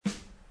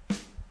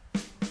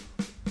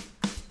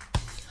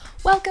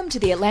Welcome to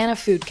the Atlanta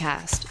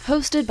Foodcast,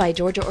 hosted by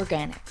Georgia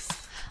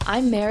Organics.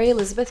 I'm Mary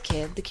Elizabeth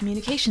Kidd, the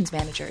Communications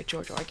Manager at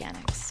Georgia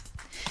Organics.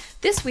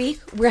 This week,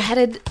 we're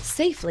headed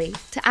safely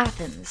to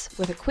Athens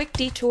with a quick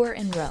detour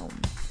in Rome.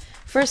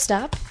 First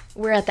up,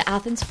 we're at the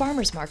Athens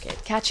Farmers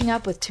Market, catching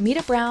up with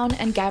Tamita Brown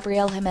and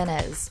Gabrielle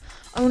Jimenez,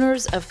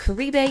 owners of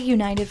Caribe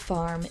United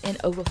Farm in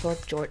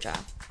Oglethorpe, Georgia.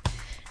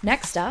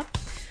 Next up,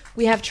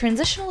 we have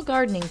transitional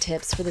gardening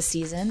tips for the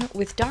season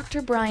with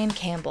Dr. Brian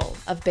Campbell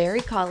of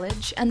Berry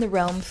College and the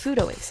Rome Food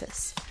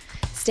Oasis.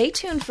 Stay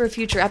tuned for a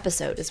future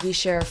episode as we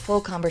share a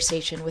full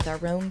conversation with our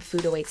Rome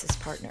Food Oasis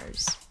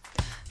partners.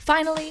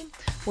 Finally,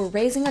 we're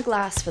raising a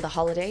glass for the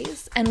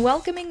holidays and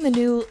welcoming the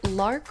new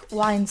Lark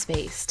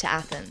Winespace to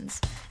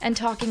Athens and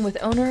talking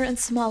with owner and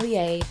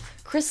sommelier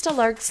Krista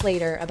Lark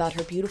Slater about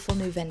her beautiful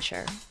new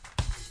venture.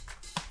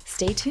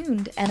 Stay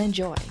tuned and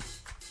enjoy.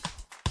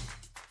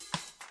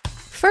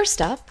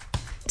 First up,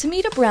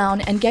 Tamita Brown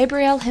and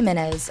Gabrielle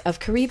Jimenez of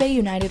Caribe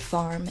United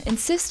Farm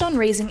insist on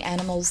raising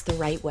animals the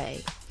right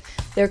way.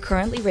 They're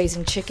currently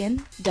raising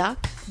chicken,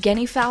 duck,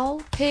 guinea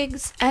fowl,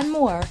 pigs, and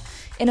more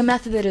in a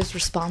method that is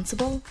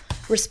responsible,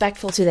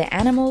 respectful to the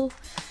animal,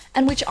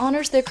 and which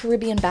honors their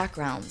Caribbean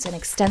backgrounds and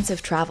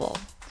extensive travel.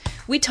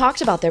 We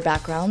talked about their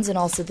backgrounds and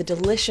also the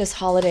delicious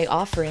holiday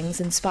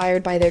offerings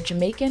inspired by their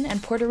Jamaican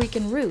and Puerto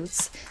Rican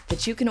roots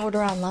that you can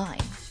order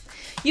online.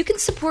 You can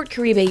support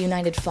Caribe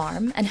United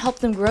Farm and help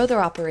them grow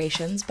their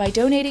operations by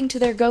donating to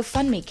their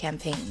GoFundMe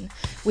campaign,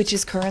 which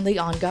is currently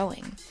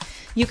ongoing.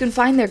 You can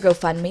find their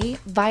GoFundMe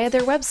via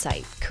their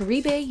website,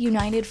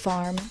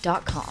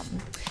 caribeunitedfarm.com.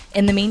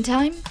 In the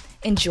meantime,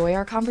 enjoy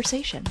our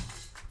conversation.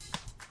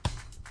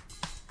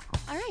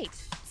 All right,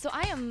 so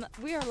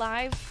we are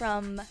live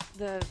from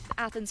the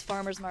Athens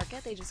Farmers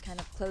Market. They just kind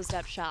of closed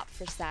up shop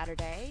for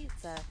Saturday.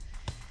 It's a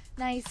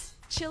nice,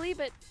 chilly,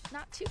 but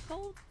not too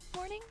cold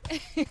morning.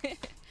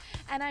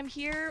 And I'm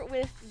here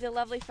with the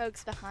lovely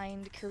folks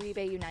behind Caribe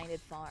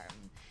United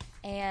Farm.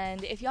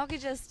 And if y'all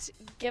could just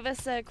give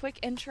us a quick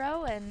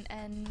intro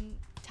and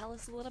tell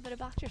us a little bit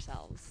about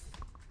yourselves.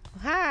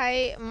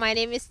 Hi, my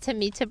name is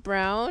Tamita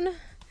Brown.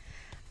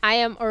 I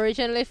am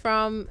originally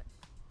from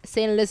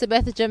St.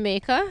 Elizabeth,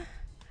 Jamaica.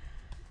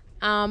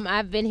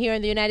 I've been here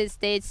in the United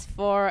States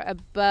for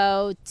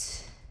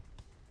about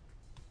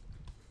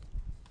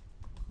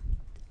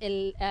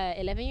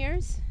 11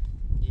 years.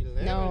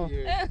 11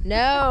 years.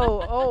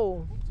 No.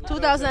 Oh,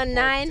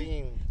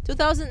 2009.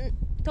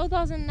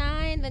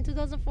 2009, then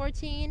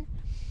 2014.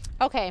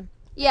 Okay.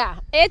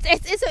 Yeah.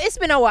 It's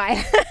been a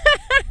while.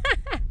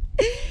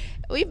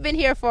 We've been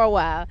here for a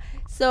while.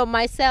 So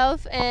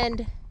myself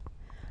and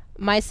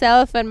my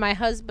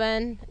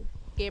husband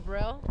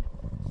Gabriel.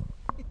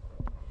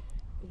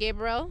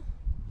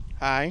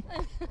 Hi.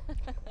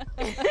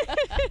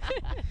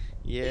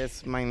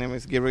 Yes, my name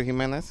is Gabriel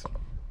Jimenez.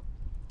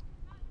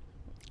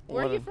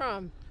 Where are you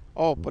from?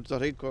 Oh, Puerto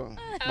Rico.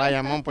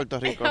 Bayamón, Puerto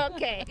Rico.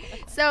 Okay.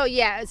 So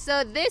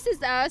this is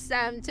us,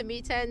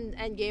 Tamita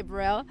and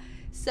Gabriel.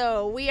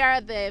 So we are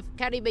the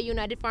Caribe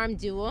United Farm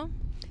duo.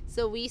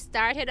 So we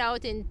started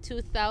out in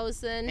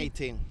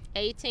 2018.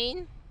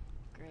 18.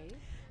 Great.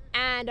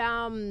 And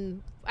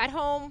at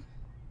home,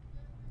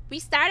 we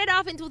started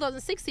off in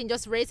 2016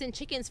 just raising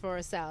chickens for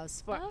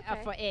ourselves,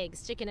 for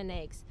eggs, chicken and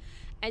eggs.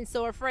 And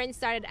so our friends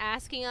started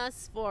asking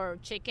us for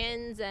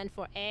chickens and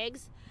for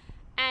eggs.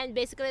 And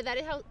basically that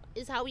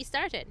is how we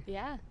started.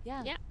 Yeah.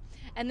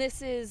 And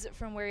this is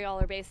from where y'all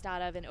are based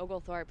out of in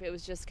Oglethorpe. It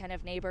was just kind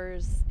of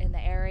neighbors in the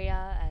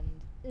area and...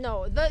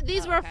 No,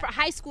 these were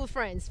high school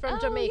friends from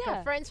Jamaica.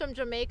 Yeah. Friends from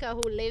Jamaica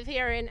who live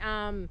here in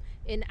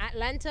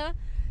Atlanta.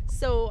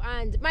 So,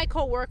 and my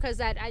co-workers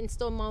in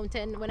Stone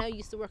Mountain, when I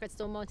used to work at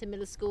Stone Mountain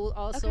Middle School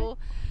also.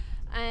 Okay.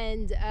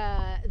 And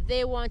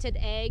they wanted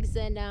eggs.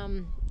 And,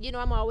 I'm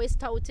always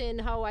touting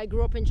how I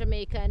grew up in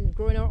Jamaica and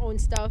growing our own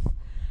stuff.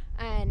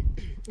 And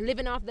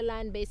living off the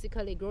land,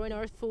 basically growing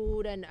our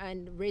food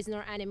and raising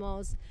our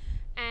animals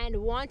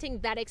and wanting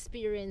that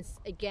experience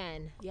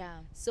again. Yeah.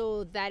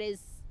 So that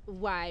is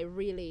why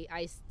really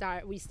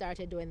we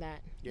started doing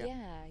that.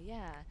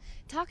 Yeah.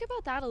 Talk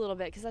about that a little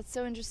bit, because that's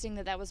so interesting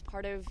that was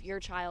part of your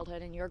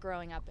childhood and your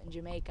growing up in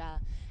Jamaica.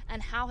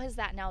 And how has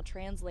that now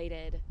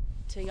translated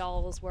to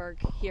y'all's work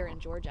here in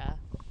Georgia?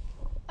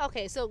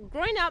 Okay, so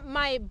growing up,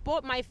 my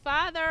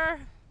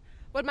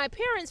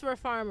parents were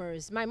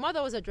farmers. My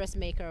mother was a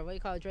dressmaker, what you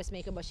call a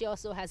dressmaker, but she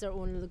also has her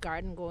own little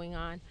garden going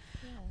on.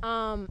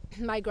 Yeah.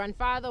 My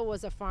grandfather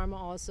was a farmer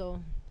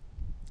also.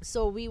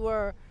 So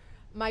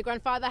my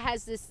grandfather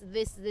has this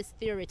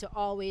theory to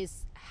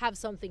always have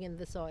something in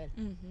the soil.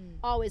 Mm-hmm.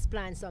 Always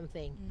plant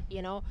something,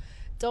 mm-hmm.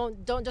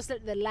 Don't just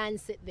let the land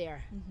sit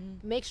there.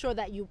 Mm-hmm. Make sure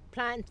that you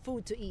plant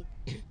food to eat.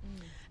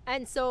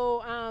 And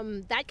so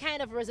that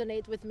kind of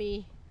resonates with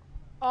me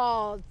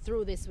all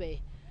through this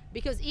way.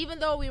 Because even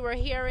though we were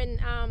here in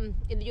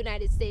the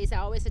United States, I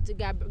always said to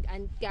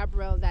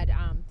Gabrielle that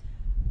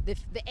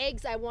the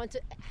eggs, I want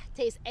to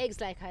taste eggs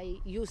like I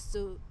used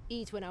to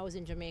eat when I was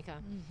in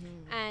Jamaica.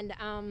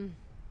 Mm-hmm.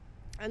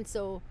 And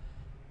so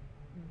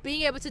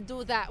being able to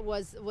do that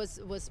was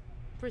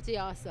pretty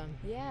awesome.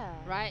 Yeah.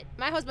 Right?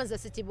 My husband's a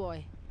city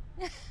boy.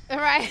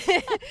 Right?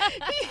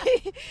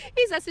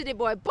 He's a city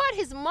boy. But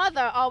his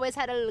mother always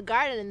had a little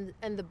garden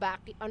in the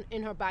back,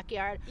 in her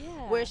backyard,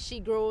 where she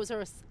grows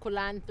her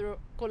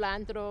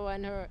culantro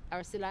and her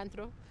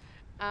cilantro.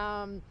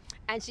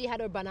 And she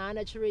had her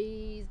banana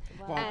trees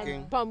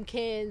and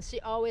pumpkins. She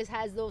always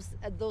has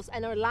those,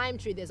 and her lime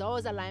tree. There's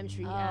always a lime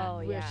tree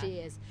where she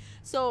is.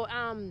 So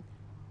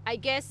I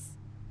guess,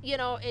 you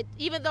know,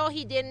 even though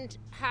he didn't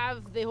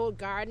have the whole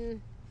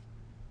garden,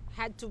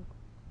 I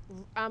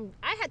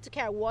had to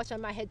carry water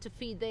on my head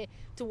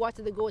to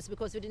water the goats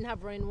because we didn't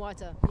have running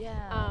water.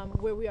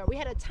 Where we are, we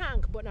had a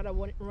tank but not a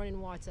running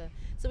water,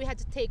 so we had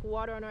to take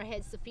water on our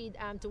heads to feed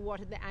to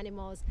water the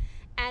animals,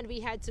 and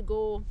we had to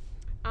go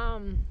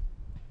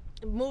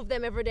move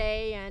them every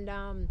day and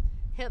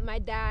help my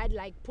dad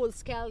like pull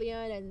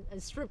scallion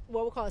and strip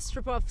what we call a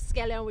strip off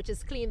scallion, which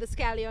is clean the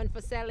scallion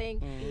for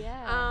selling.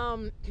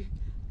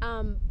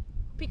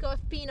 Pick off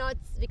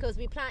peanuts because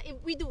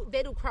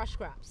they do crush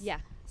crops.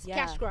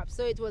 Cash crops.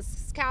 So it was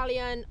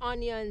scallion,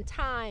 onion,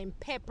 thyme,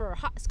 pepper,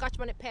 scotch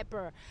bonnet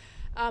pepper,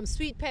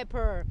 sweet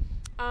pepper,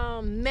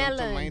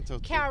 melon,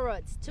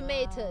 carrots,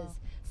 tomatoes.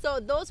 So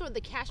those were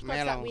the cash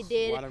crops that we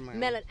did.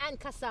 Melon and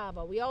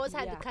cassava. We always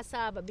had the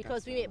cassava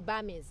because we make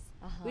bamis.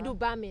 We do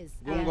bamis.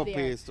 Gungo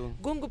peas too.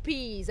 Gungo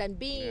peas and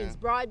beans,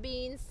 broad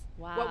beans.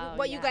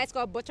 What you guys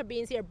call butter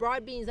beans here,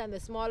 broad beans, and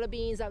the smaller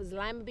beans, that was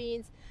lima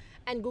beans.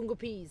 And gungo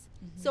peas.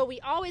 So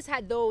we always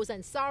had those,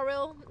 and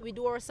sorrel. We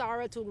do our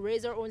sorrel to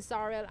raise our own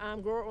sorrel,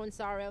 grow our own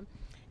sorrel,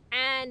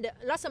 and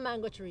lots of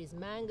mango trees,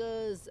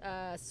 mangoes,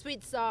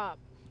 sweet sop,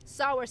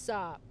 sour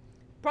sop,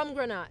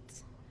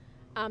 pomegranate,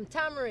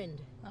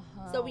 tamarind.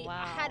 So we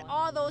had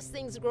all those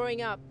things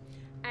growing up,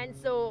 and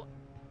so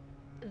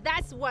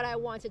that's what I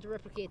wanted to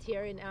replicate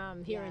here in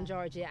in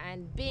Georgia.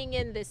 And being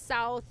in the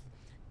South,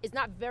 it's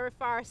not very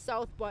far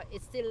south, but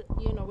it's still,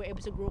 you know, we're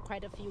able to grow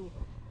quite a few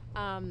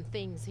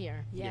things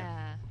here.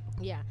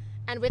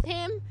 And with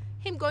him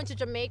going to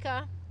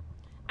Jamaica,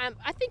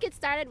 I think it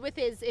started with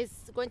his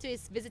going to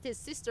visit his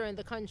sister in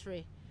the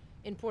country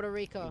in Puerto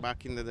Rico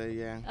back in the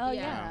day.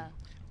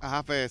 I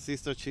have a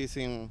sister. She's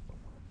in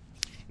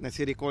a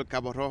city called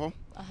Cabo Rojo.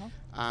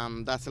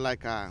 That's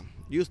like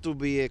used to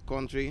be a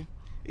country.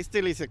 It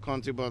still is a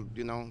country, but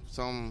you know,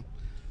 some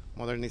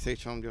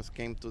modernization just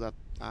came to that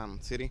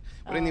city.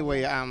 But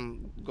anyway,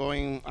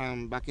 going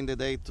back in the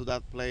day to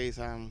that place,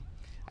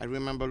 I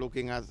remember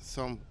looking at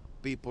some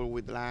people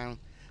with land.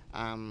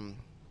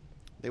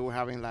 They were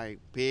having like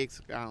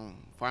pigs,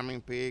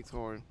 farming pigs,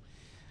 or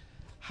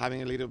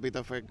having a little bit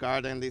of a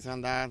garden, this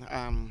and that.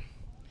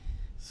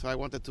 So I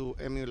wanted to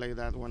emulate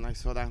that when I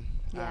saw that.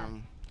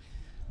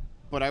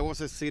 But I was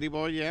a city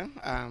boy,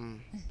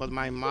 but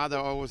my mother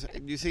always,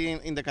 you see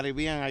in the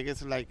Caribbean, I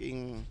guess like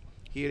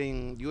here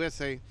in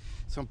USA,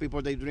 some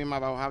people, they dream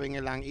about having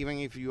a land even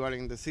if you are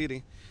in the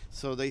city.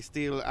 So they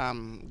still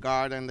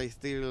garden, they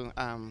still,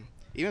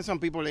 even some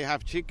people, they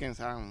have chickens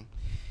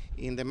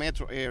in the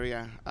metro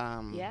area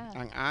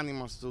and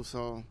animals too.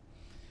 So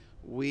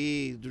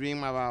we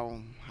dream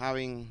about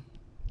having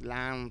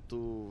land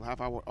to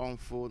have our own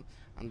food,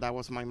 and that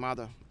was my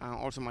mother and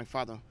also my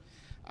father.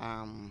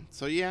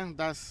 So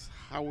that's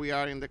how we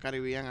are in the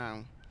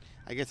Caribbean.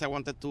 I guess I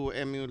wanted to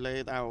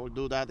emulate or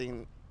do that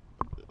in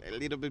a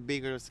little bit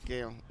bigger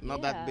scale.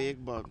 Not that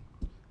big, but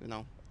you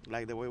know,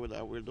 like the way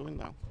that we're doing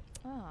now.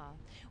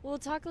 Well,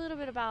 talk a little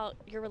bit about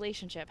your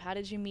relationship. How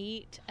did you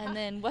meet, and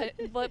then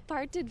what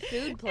part did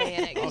food play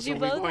in it? Because you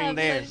both have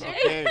there.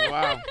 Okay,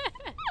 wow.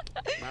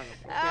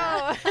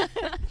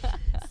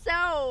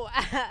 So,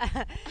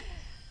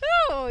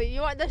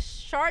 you want the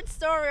short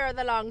story or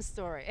the long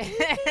story?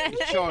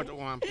 The short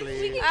one,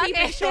 please. We can keep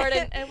it short,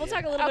 and we'll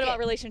talk a little bit about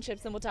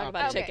relationships, and we'll talk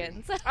about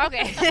chickens.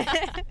 Okay.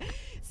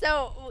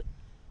 So,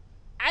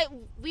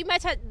 we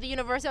met at the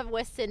University of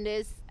West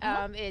Indies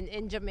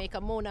in Jamaica,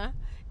 Mona,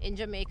 in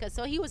Jamaica.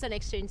 So he was an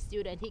exchange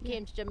student. He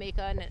came to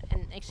Jamaica on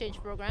an exchange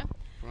program.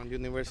 From the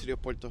University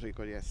of Puerto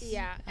Rico, yes.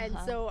 Yeah, and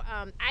so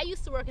I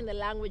used to work in the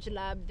language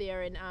lab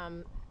there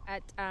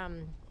at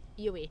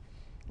UWI.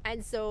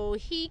 And so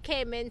he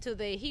came into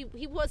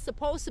he was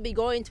supposed to be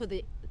going to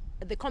the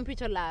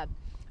computer lab,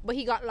 but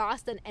he got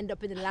lost and ended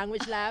up in the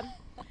language lab.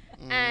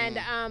 And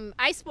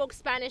I spoke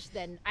Spanish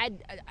then.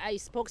 I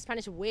spoke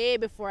Spanish way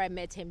before I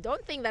met him.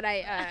 Don't think that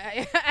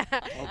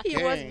he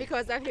was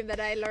because of him that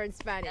I learned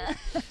Spanish.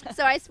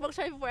 So I spoke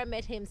Spanish before I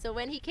met him. So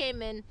when he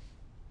came in,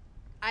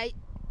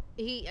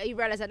 he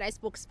realized that I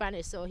spoke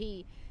Spanish. So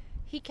he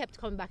kept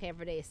coming back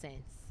every day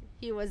since.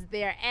 He was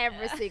there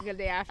every single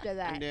day after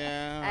that.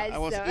 Yeah, I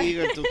was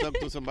eager to talk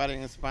to somebody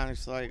in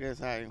Spanish. So I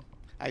guess I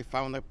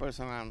found a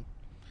person and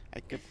I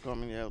kept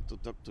coming here to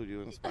talk to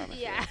you in Spanish.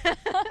 Yeah.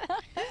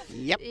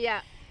 Yep.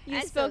 Yeah.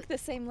 You spoke the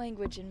same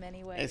language in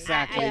many ways.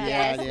 Exactly.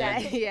 That's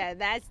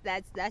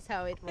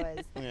how it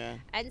was. Yeah.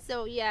 And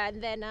so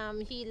and then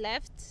he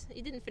left.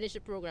 He didn't finish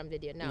the program,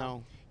 did you?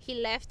 No. He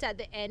left at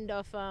the end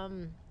of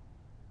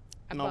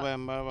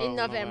November.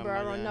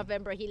 Around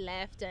November he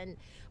left, and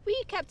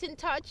we kept in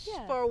touch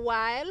for a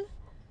while.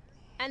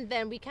 and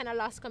then we kind of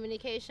lost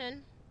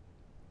communication.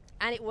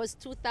 And it was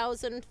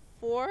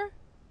 2004.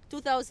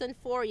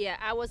 2004, yeah.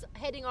 I was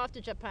heading off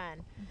to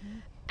Japan.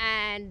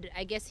 And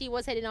I guess he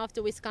was heading off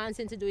to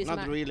Wisconsin to do his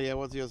Not really. I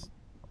was just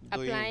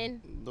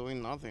applying.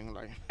 doing nothing.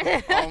 Like,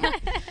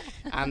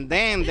 and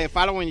then the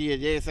following year,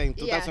 yes, in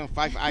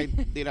 2005, I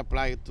did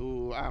apply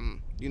to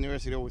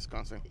University of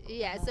Wisconsin.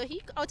 Yeah, so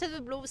he out of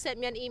the blue sent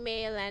me an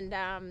email,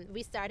 and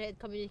we started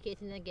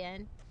communicating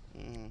again.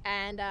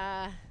 And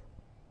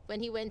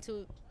when he went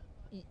to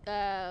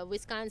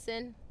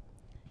Wisconsin,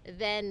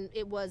 then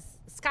it was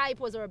Skype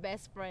was our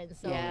best friend.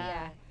 So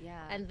yeah.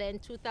 And then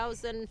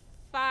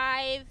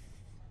 2005,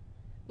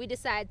 we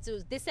decided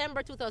to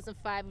December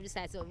 2005. We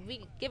decided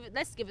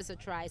let's give us a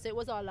try. So it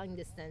was all long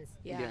distance.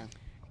 Yeah.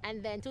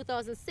 And then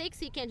 2006,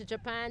 he came to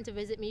Japan to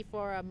visit me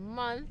for a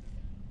month.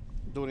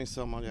 During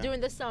summer, yeah.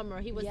 During the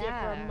summer, he was there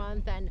for a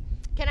month, and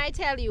can I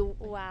tell you?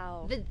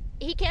 Wow.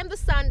 He came the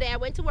Sunday. I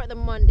went to work the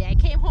Monday. I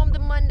came home the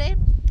Monday.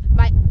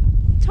 My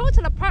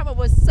total apartment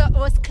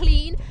was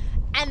clean,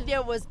 and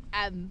there was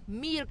a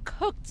meal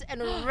cooked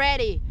and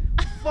ready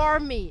for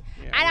me.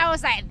 Yeah. And I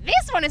was like,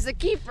 this one is a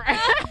keeper.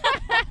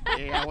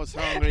 Yeah, I was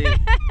hungry.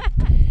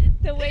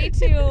 The way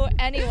to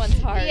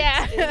anyone's heart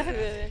yeah. is through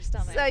their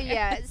stomach. So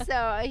yeah,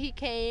 so he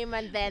came,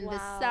 and then the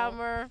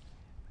summer,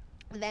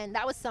 then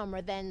that was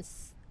summer. Then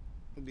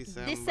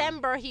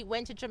December he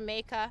went to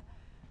Jamaica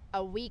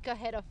a week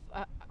ahead of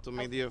to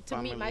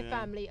meet my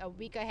family a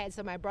week ahead.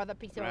 So my brother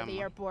picked him up at the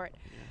airport,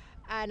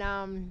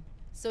 and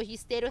so he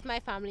stayed with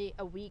my family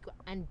a week.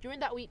 And during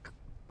that week,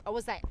 I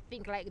was like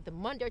the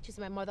Monday or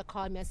Tuesday, my mother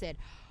called me and said,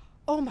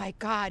 "Oh my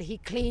God, he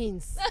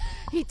cleans.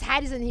 He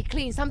tidies and he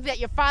cleans, something that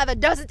your father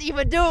doesn't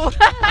even do."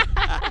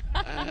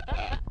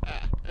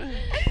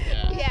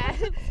 Yeah.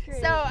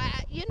 So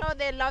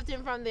they loved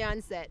him from the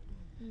onset.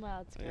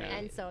 Wow, that's great.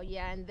 And so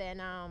and then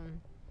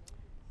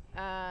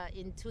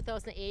in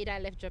 2008 I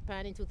left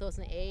Japan in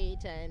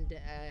 2008, and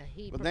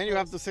he. But then you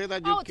have to say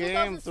that you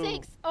came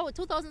 2006. To.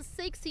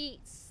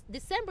 2006.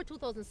 December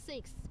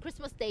 2006,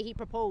 Christmas Day, he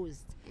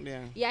proposed.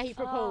 Yeah. Yeah, he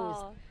proposed.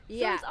 Oh.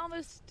 Yeah. So it's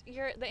almost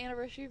the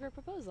anniversary of your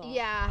proposal.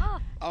 Yeah.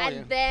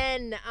 And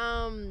then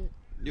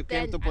you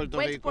came to Puerto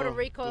went to Puerto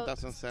Rico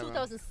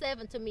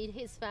 2007 to meet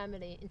his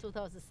family in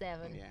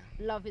 2007. Yeah.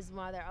 Love his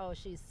mother. Oh,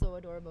 she's so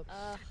adorable.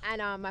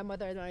 And my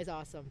mother-in-law is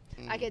awesome.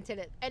 I can tell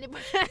it.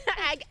 Anybody,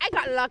 I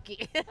got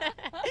lucky.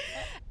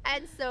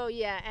 And so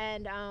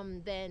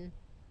then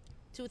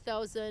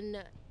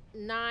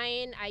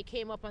 2009 I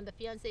came up on the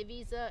fiancé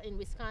visa in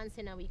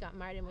Wisconsin, and we got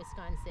married in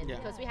Wisconsin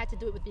because we had to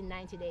do it within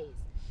 90 days.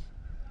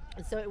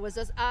 And so it was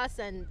just us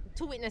and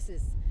two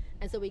witnesses,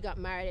 and so we got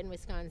married in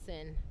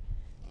Wisconsin.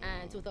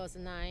 And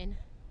 2009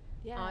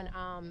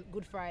 on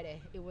Good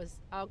Friday. It was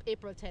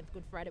April 10th,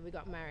 Good Friday, we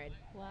got married.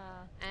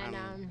 Wow. And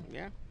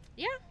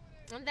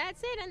and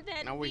that's it. And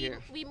then we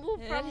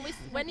moved from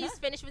when he's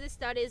finished with his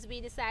studies, we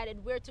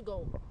decided where to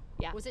go.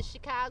 Yeah. Was it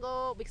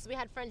Chicago? Because we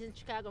had friends in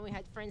Chicago and we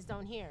had friends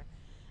down here.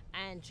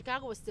 And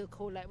Chicago was still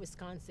cold like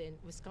Wisconsin.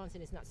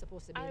 Wisconsin is not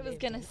supposed to be. I was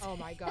gonna say. Oh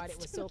my God, it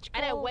was so cold. Cold.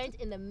 And I went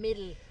in the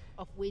middle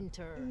of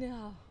winter.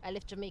 No. I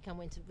left Jamaica and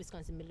went to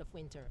Wisconsin middle of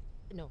winter.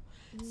 No.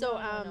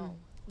 No.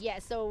 Yeah,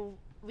 so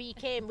we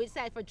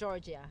decided for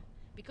Georgia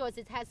because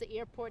it has the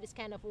airport. It's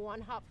kind of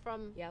one hop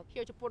from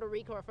here to Puerto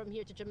Rico or from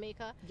here to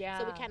Jamaica. Yeah.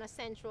 so we're kind of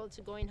central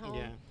to going home.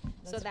 Yeah.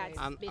 So that's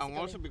and basically.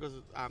 also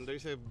because there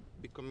is a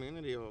big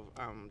community of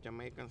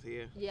Jamaicans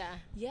here. Yeah.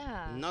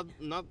 Yeah. Not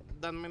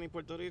that many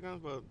Puerto Ricans,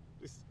 but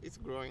it's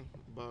growing.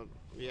 But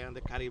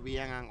the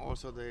Caribbean and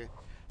also the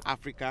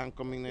African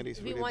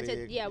communities. We really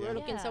wanted, big. we're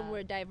looking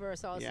somewhere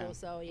diverse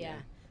also. Yeah.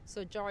 So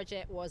So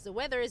Georgia the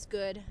weather is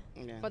good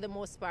for the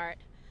most part.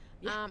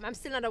 Yeah. I'm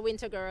still not a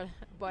winter girl,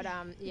 but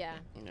Yeah,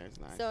 it's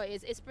nice. So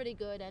it's pretty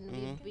good,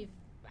 and we've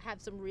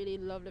had some really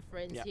lovely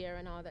friends here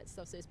and all that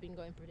stuff. So it's been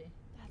going pretty.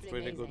 That's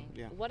pretty amazing. good.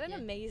 Yeah. What an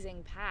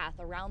amazing path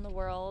around the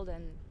world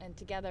and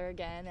together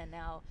again, and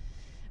now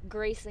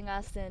gracing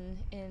us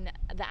in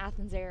the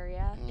Athens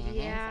area.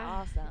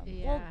 Yeah. It's awesome.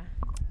 Yeah. Well,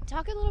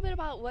 talk a little bit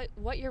about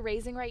what you're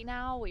raising right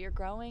now, what you're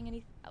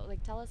growing,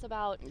 tell us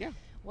about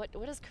what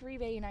does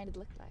Caribe United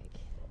look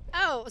like?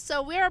 Oh,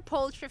 so we're a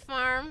poultry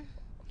farm.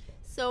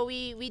 So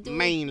we do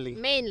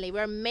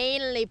we're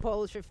mainly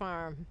poultry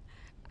farm.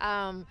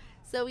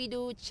 So we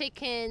do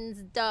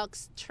chickens,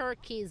 ducks,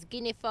 turkeys,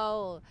 guinea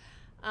fowl.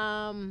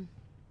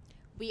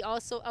 We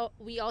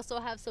also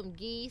have some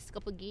geese, a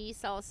couple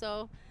geese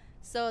also.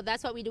 So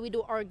that's what we do. We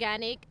do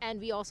organic,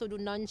 and we also do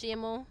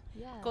non-GMO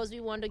because we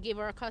want to give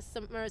our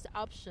customers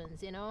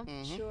options.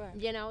 Sure.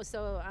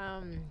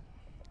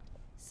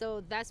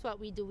 So that's what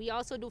we do. We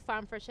also do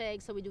farm fresh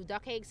eggs. So we do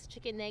duck eggs,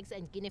 chicken eggs,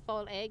 and guinea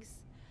fowl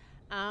eggs.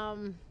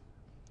 And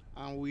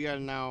we're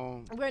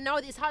now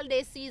this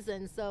holiday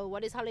season. So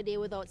what is holiday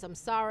without some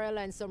sorrel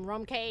and some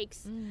rum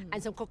cakes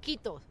and some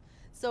coquito?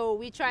 So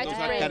we try those to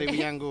are bring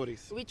Caribbean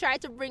goodies. we try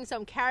to bring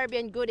some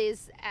Caribbean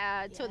goodies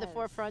to the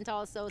forefront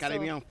also.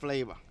 Caribbean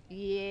flavor.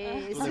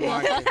 Yes. To the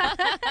market.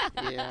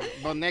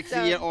 But next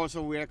year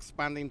also we're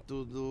expanding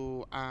to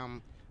do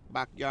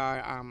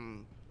backyard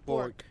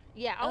pork.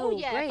 Yeah. Oh,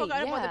 Yeah. I great,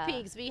 forgot about yeah. the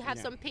pigs. We have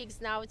Yeah. some pigs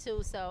now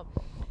too. So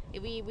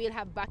we'll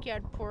have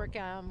backyard pork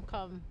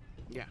come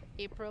Yeah.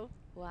 April,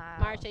 Wow.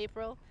 March,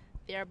 April.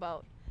 They're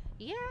about.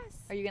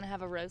 Yes. Are you gonna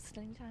have a roast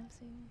anytime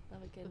soon?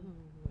 Love a good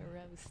a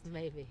roast.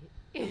 Maybe.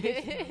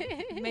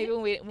 Maybe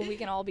when we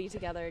can all be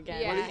together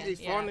again. Yeah. Well, we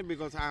it's can- funny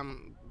because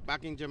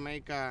back in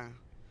Jamaica,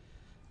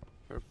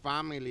 her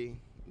family,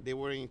 they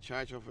were in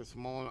charge of a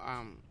small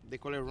they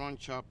call it run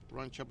shop.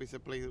 Run shop is a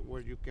place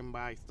where you can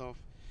buy stuff,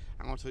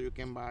 and also you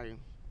can buy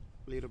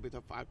a little bit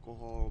of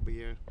alcohol,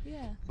 beer.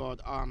 Yeah. But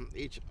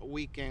each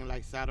weekend,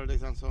 like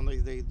Saturdays and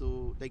Sundays, they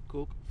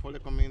cook for the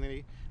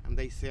community and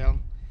they sell,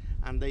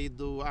 and they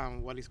do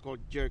what is called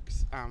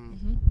jerks,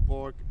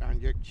 pork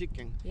and jerk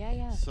chicken.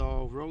 Yeah.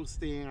 So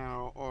roasting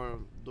or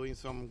doing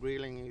some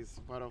grilling is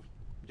part of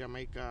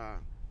Jamaica,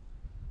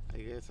 I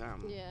guess.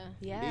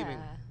 Yeah. Living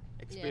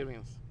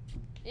experience.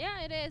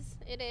 Yeah. It is.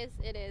 It is.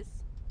 It is.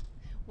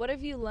 What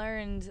have you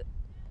learned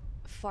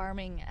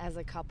farming as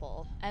a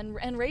couple and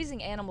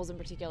raising animals in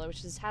particular,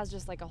 which has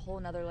just like a whole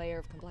nother layer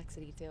of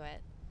complexity to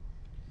it?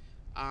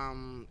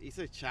 It's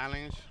a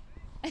challenge.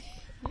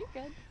 You're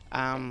good.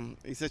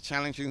 It's a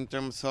challenge in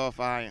terms of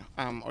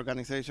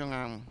organization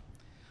and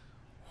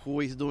who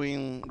is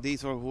doing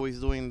this or who is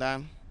doing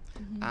that.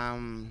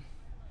 And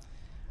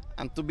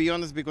to be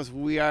honest, because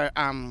we are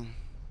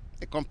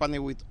a company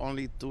with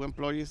only 2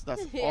 employees,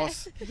 that's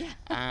us.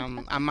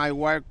 And my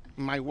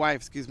wife,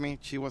 excuse me,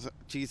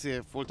 she's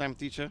a full-time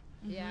teacher.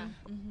 Yeah.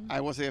 I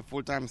was a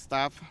full-time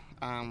staff,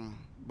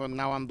 but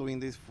now I'm doing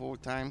this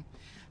full-time.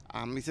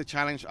 It's a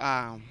challenge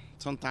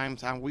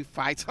sometimes, and we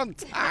fight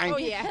sometimes. Oh,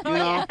 yeah. You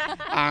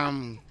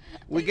know,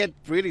 we get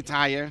pretty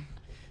tired,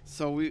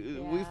 so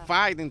we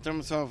fight in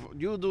terms of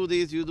you do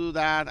this, you do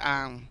that,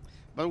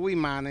 but we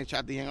manage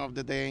at the end of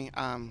the day.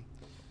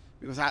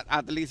 Because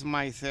at least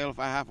myself,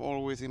 I have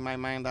always in my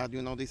mind that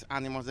these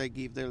animals, they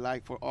give their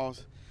life for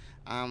us.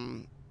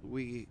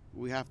 We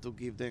have to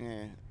give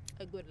them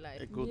A good life.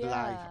 a good Yeah.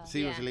 life.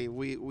 Seriously,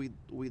 we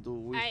do.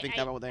 We think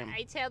about them.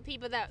 I tell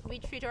people that we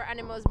treat our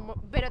animals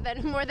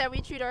more than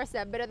we treat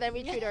ourselves. Better than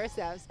we treat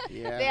ourselves.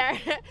 Yeah.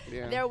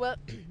 Yeah.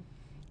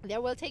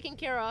 They're well taken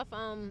care of.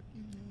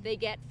 They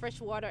get fresh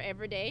water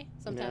every day,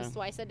 sometimes Yeah.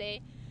 twice a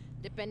day,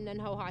 depending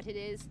on how hot it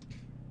is.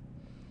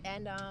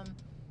 And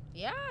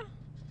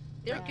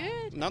they're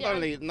good. Not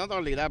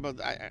only that,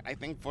 but I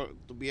think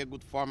to be a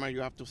good farmer,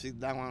 you have to sit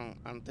down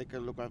and take a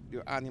look at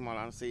your animal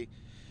and see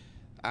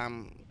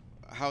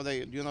how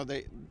they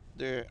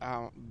their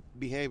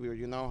behavior.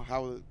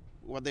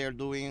 What they are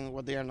doing,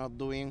 what they are not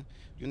doing.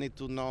 You need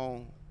to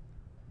know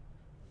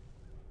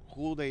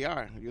who they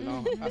are,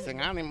 as an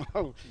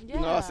animal,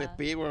 as a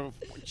pig or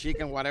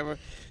chicken, whatever,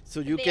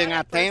 so you They can all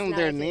have attend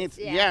their personalities,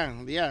 needs. yeah.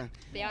 Yeah.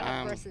 They all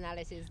have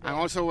personalities. And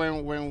also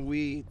when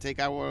we take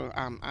our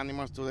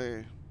animals to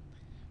the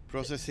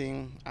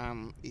processing,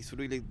 it's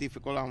really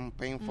difficult and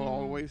painful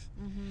always.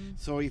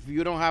 So if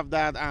you don't have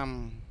that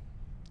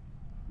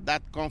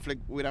that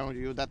conflict without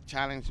you, that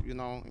challenge,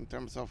 in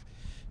terms of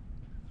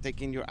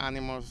taking your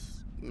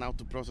animals now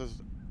to process,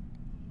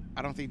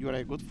 I don't think you're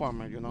a good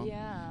farmer.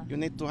 Yeah. You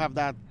need to have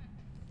that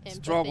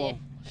Empathy. struggle,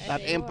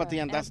 that Sure. empathy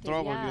and that Empathy,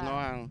 struggle,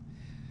 yeah.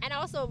 And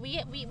also,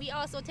 we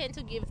also tend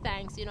to give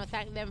thanks.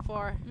 Thank them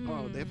for.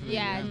 Oh, definitely.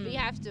 Yeah, we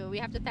have to. We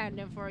have to thank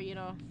them for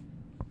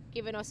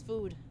giving us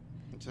food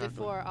Exactly.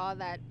 before all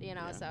that.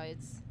 Yeah. So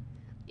it's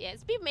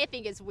people may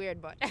think it's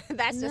weird, but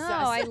that's just No,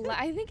 us.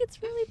 I think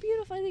it's really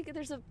beautiful. I think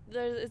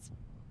it's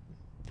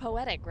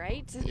poetic,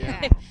 right?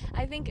 Yeah.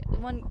 I think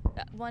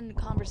one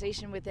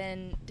conversation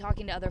within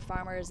talking to other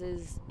farmers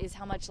is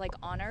how much like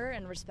honor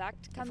and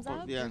respect comes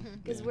course, up. yeah.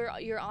 Because Yeah.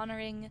 you're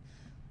honoring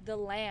the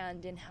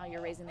land and how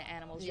you're raising the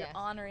animals. You're Yes.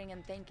 honoring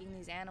and thanking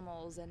these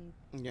animals, and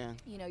Yeah.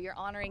 you're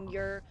honoring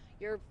your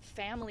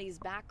family's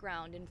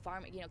background in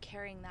farming.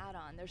 Carrying that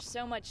on. There's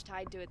so much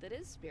tied to it that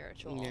is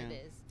spiritual. Yeah.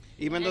 It is.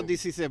 Even though And-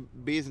 this is a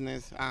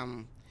business,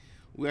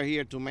 we are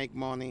here to make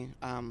money.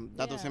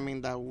 That doesn't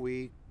mean that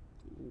we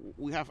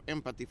have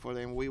empathy for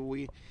them.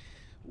 We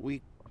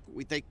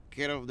take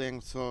care of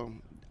them. So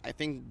I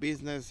think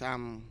business,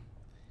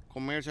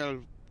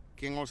 commercial,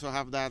 can also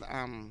have that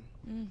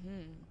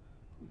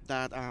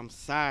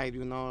side.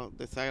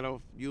 The side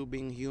of you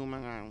being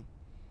human and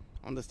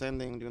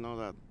understanding.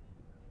 That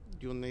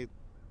you need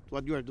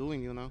what you are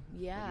doing. Yeah, what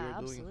you are doing.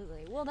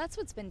 absolutely. Well, that's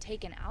what's been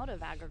taken out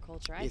of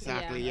agriculture, I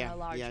Exactly, think, yeah, in a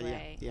large yeah,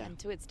 way, yeah. and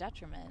to its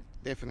detriment.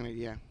 Definitely,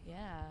 yeah.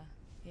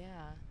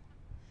 Yeah.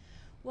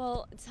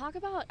 Well, talk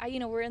about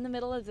we're in the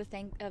middle of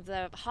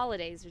the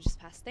holidays. We just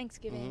passed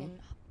Thanksgiving and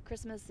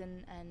Christmas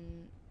and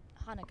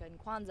Hanukkah and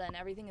Kwanzaa, and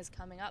everything is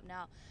coming up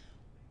now.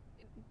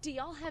 Do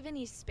y'all have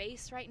any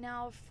space right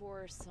now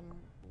for some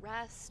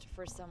rest,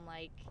 for some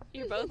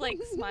you're both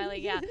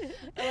smiling, yeah.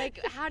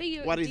 How do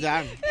you? What is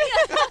that?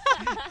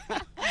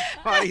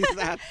 What is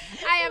that?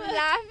 I am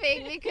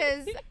laughing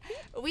because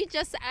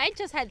I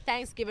just had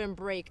Thanksgiving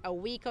break, a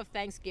week of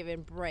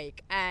Thanksgiving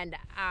break, and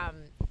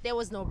there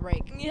was no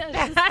break.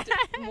 Yeah,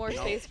 just more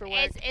space for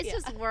work. It's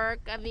just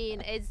work. I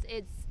mean,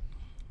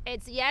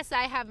 it's yes,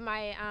 I have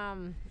my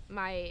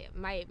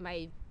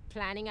my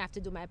planning. I have to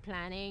do my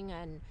planning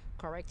and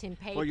correcting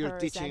papers. For your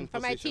teaching and for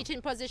my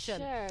teaching position.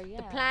 Sure, yeah.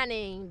 The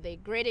planning, the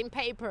grading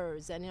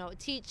papers, and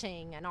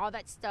teaching and all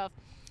that stuff.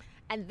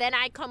 And then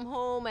I come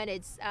home and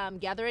it's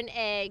gathering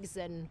eggs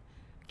and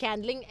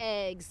candling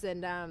eggs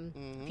and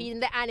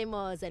feeding the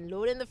animals and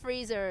loading the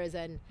freezers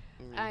and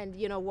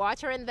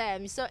watering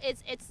them. So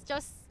it's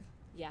just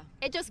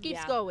it just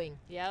keeps going.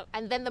 Yep.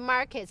 And then the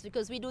markets,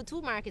 because we do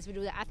 2 markets. We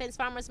do the Athens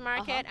Farmers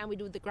Market and we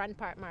do the Grand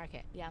Park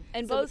Market. Yeah.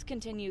 And so both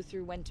continue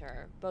through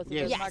winter. Both of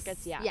those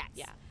markets. Yeah. Yes.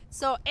 Yeah.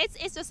 So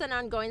it's just an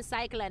ongoing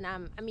cycle, and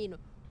I mean,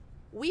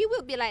 we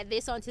will be like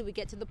this until we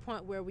get to the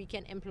point where we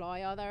can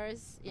employ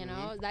others.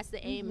 That's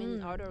the aim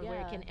in order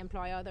where we can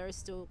employ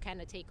others to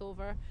kind of take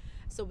over,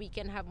 so we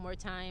can have more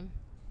time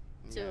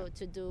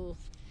to do.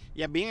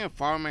 Yeah, being a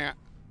farmer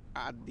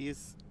at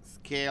this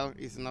scale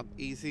is not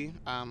easy.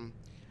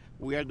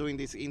 We are doing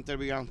this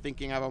interview. I'm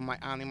thinking about my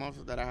animals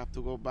that I have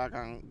to go back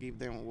and give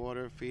them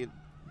water, feed,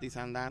 this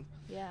and that,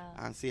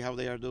 and see how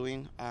they are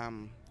doing.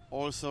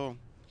 Also,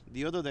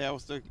 the other day I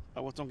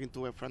was talking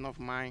to a friend of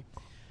mine,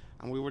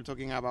 and we were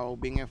talking about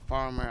being a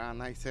farmer,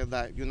 and I said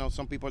that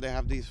some people, they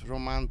have this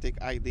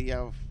romantic idea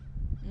of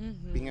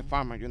being a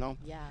farmer,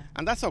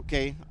 and that's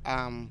okay.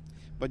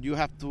 But you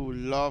have to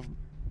love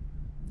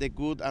the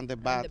good and the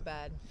bad. And the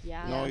bad.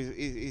 Yeah.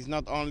 It's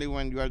not only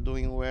when you are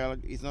doing well.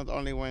 It's not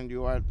only when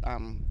you are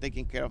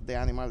taking care of the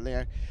animal.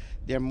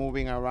 They're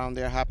moving around.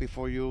 They're happy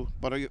for you.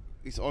 But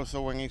it's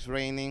also when it's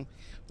raining,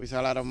 with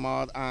a lot of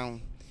mud,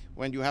 and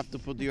when you have to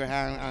put your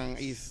hand and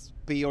it's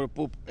pee or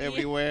poop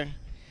everywhere.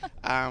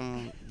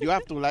 You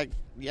have to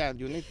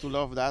you need to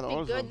love that The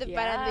also. good, the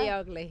bad, and the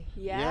ugly.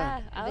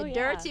 Yeah. Oh, The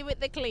dirty with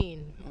the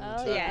clean. Oh,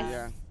 Exactly,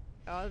 yes.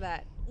 All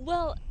that.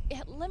 Well,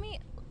 let me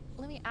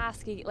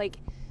ask you,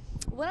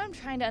 what I'm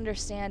trying to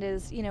understand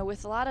is,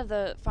 with a lot of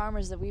the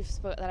farmers that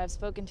that I've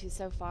spoken to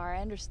so far,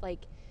 I understand,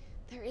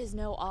 there is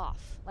no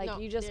off. No,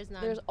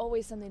 there's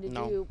always something to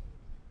No. do.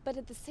 But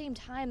at the same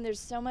time, there's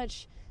so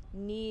much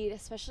need,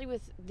 especially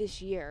with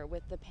this year,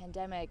 with the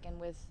pandemic and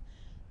with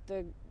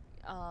the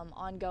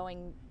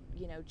ongoing,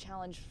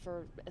 challenge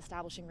for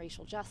establishing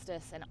racial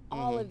justice and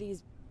all of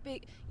these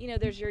big,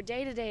 there's your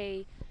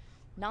day-to-day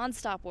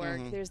nonstop work.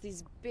 There's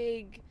these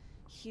big,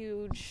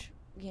 huge,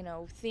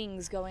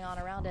 things going on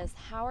around us.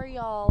 How are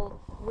y'all,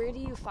 where do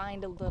you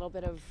find a little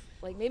bit of,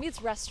 maybe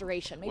it's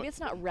restoration, maybe it's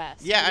not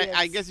rest. Yeah,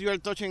 I guess you are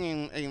touching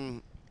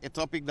in a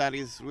topic that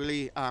is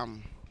really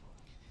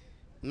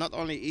not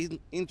only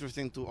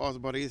interesting to us,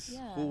 but it's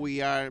who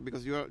we are,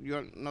 because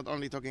you're not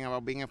only talking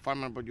about being a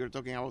farmer, but you're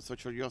talking about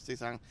social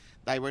justice and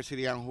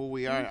diversity and who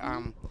we are,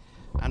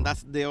 and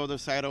that's the other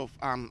side of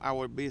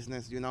our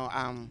business.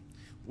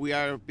 We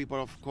are people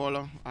of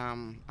color.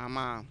 I'm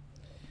a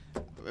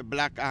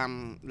Black,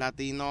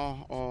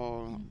 Latino,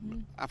 or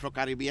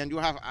Afro-Caribbean.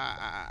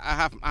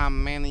 I have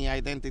many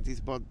identities,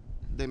 but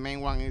the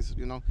main one is,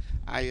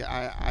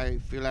 I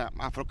feel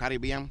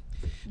Afro-Caribbean.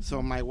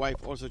 So my wife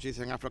also, she's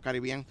an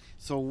Afro-Caribbean.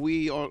 So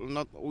we are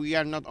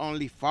not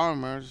only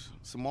farmers,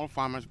 small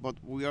farmers, but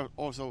we are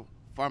also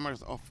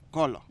farmers of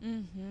color.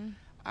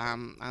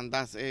 And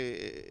that's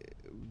a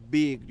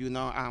big,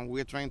 and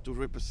we're trying to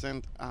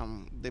represent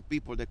the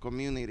people, the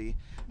community.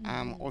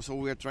 Also,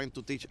 we're trying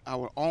to teach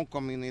our own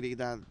community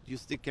that you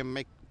still can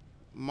make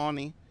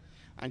money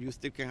and you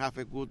still can have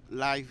a good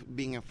life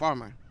being a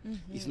farmer.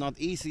 It's not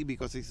easy,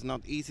 because it's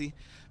not easy,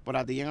 but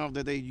at the end of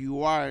the day,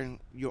 you are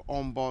your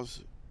own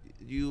boss.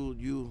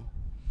 You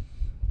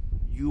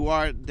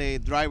are the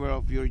driver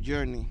of your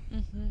journey,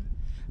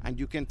 and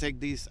you can take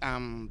this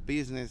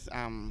business,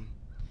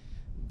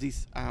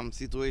 this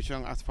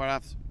situation as far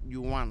as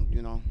you want.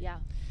 Yeah.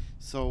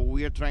 So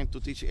we are trying to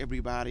teach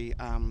everybody.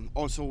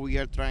 Also, we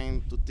are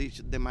trying to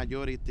teach the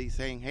majority,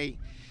 saying, hey,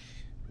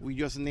 we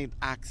just need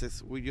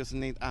access. We just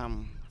need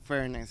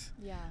fairness.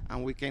 Yeah.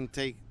 And we can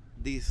take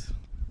this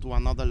to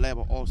another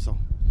level also.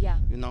 Yeah.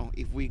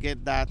 If we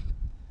get that,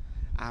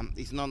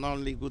 it's not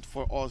only good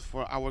for us,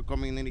 for our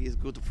community, it's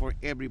good for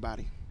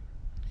everybody.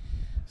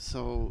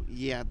 So,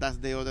 yeah, that's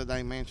the other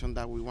dimension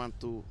that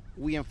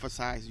we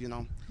emphasize,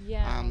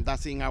 Yeah.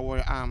 That's in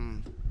our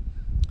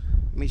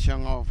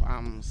mission of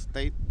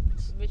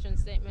Vision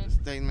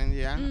statement.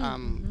 yeah.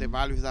 The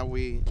values that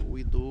we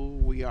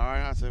are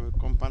as a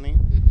company.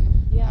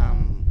 Yeah.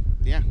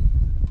 Yeah.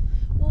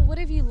 Well, what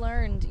have you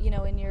learned,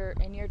 in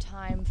your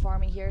time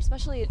farming here,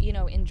 especially,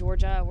 in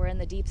Georgia, we're in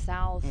the deep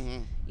South,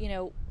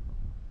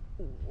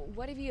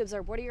 what have you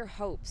observed? What are your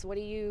hopes? What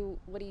do you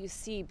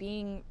see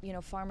being,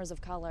 farmers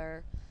of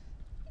color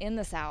in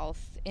the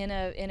South, in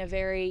a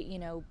very,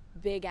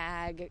 big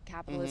ag,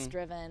 capitalist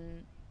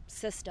driven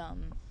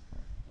system?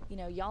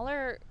 Y'all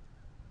are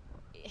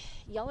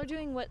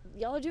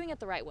doing it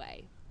the right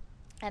way.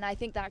 And I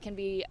think that can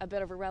be a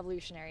bit of a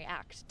revolutionary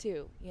act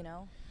too,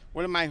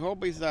 Well, my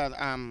hope is that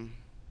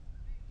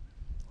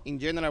in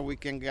general we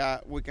can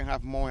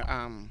have more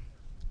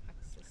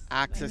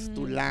access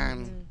to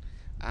land,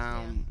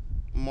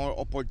 more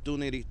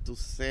opportunity to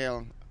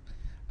sell,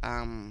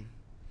 and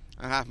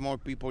have more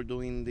people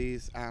doing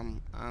this,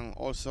 and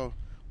also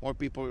more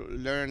people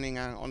learning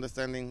and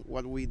understanding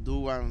what we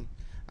do, and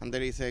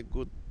there is a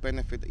good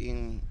benefit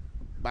in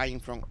buying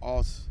from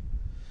us.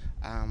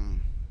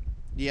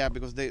 Yeah,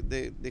 because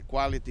the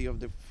quality of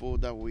the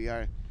food that we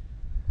are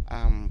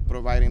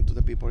providing to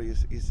the people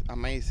is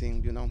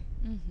amazing, you know.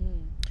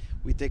 Mm-hmm.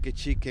 We take a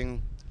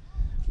chicken,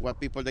 what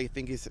people they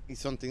think is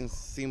something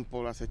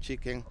simple as a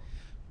chicken,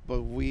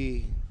 but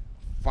we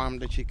farm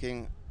the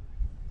chicken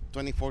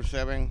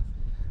 24/7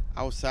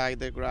 outside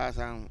the grass,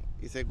 and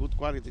it's a good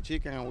quality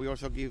chicken, and we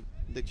also give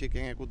the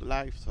chicken a good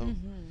life. So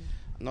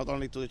not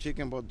only to the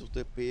chicken but to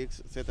the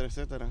pigs, etc.,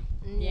 etc.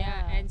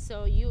 Yeah, and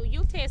so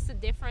you taste the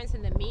difference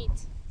in the meat.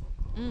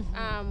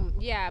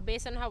 Mm-hmm.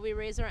 Based on how we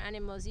raise our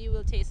animals, you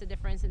will taste the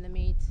difference in the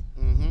meat.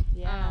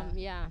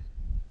 Yeah.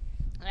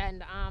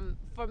 And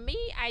for me,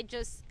 I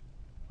just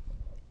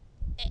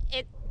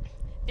it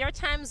there are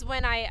times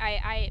when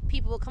I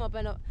people will come up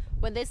and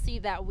when they see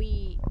that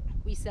we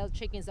sell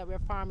chickens, that we're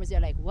farmers, they're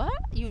like, what,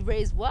 you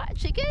raise what,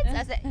 chickens?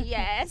 I said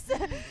yes.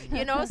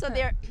 You know, so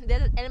there's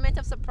an element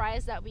of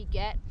surprise that we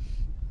get.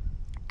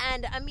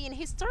 And I mean,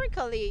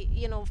 historically,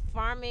 you know,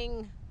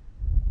 farming,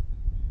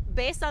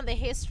 based on the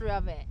history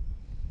of it,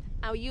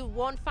 you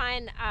won't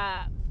find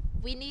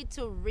we need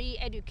to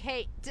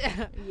re-educate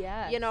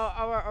Yes. you know,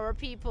 our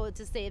people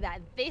to say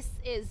that this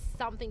is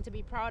something to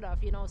be proud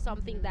of, you know,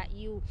 something that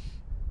you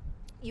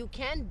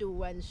can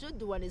do and should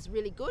do and is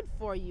really good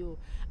for you,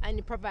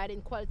 and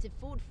providing quality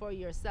food for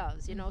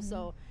yourselves, you know.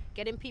 So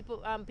getting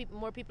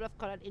more people of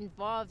color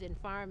involved in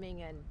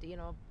farming, and, you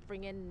know,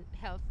 bringing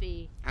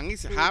healthy And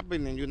it's food.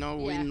 happening, you know.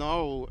 We Yeah.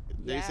 know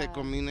there's a Yeah.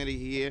 community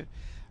here,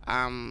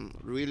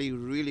 really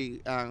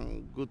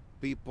good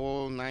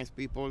people, nice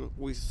people.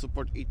 We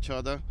support each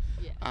other.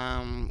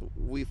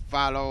 We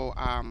follow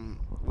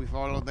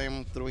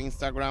them through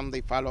Instagram.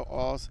 They follow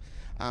us,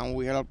 and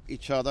we help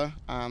each other.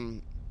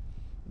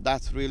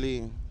 That's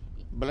really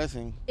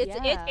blessing. It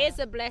Yeah. is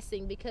a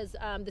blessing, because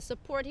the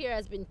support here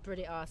has been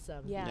pretty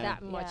awesome. Yeah.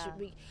 That much.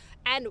 Yeah.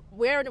 And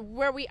where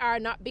we are,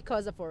 not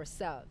because of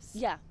ourselves.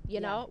 Yeah.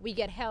 You know, we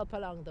get help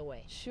along the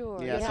way.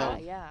 Sure. Yeah, Yeah. so-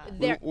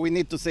 Yeah. We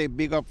need to say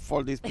big up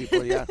for these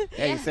people. Yeah.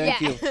 Hey,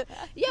 thank you.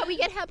 Yeah, we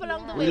get help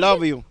along the way. We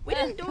love you. We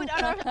didn't do it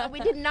on our. We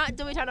did not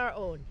do it on our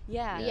own.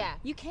 Yeah. Yeah.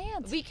 You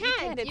can't. We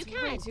can't. It's You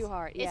can't. way too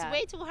hard. It's Yeah.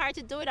 way too hard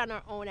to do it on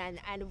our own,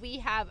 and we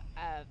have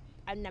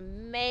an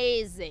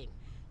amazing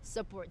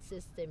support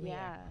system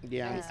Yeah.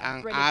 Yeah, It's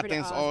and pretty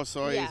Athens awesome.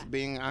 also Yeah. is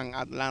being in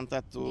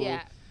Atlanta too.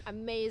 here. Yeah,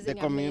 amazing. The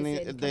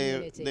community, amazing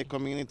the community.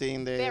 community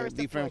in the Very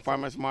different supportive.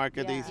 farmers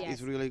market Yeah. is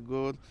Yes. really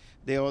good.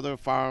 The other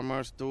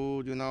farmers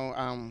too, you know.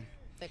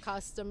 The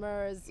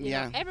customers, you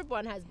Yeah. know,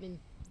 everyone has been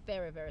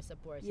very, very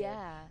supportive.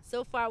 Yeah.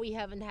 So far, we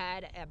haven't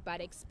had a bad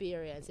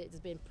experience. It's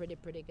been pretty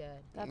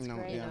good. That's No,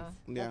 great. yeah,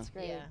 yeah. That's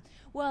great. Yeah.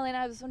 Well, and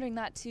I was wondering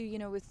that too, you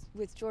know,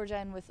 with Georgia,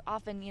 and with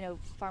often, you know,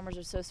 farmers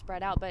are so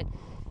spread out, but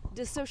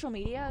does social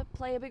media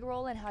play a big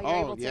role in how you're Oh,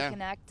 able to yeah.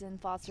 connect and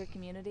foster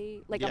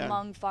community? Like Yeah.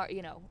 among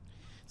you know.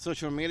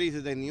 Social media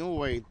is the new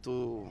way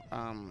to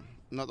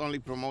not only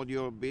promote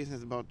your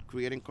business but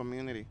creating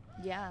community.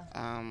 Yeah.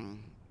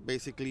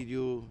 Basically,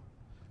 you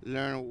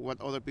learn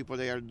what other people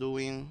they are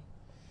doing,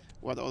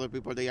 what other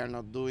people they are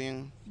not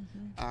doing.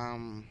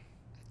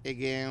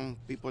 Again,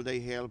 people they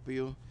help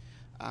you.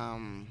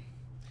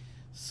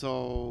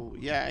 So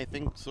yeah, I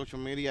think social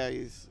media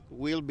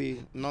will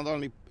be not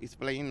only is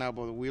playing now,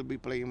 but will be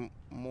playing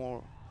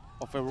more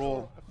of a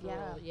role.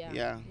 Yeah. Yeah,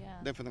 Yeah.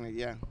 definitely,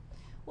 yeah.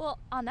 Well,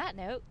 on that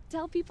note,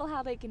 tell people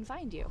how they can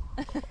find you.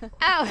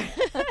 Oh,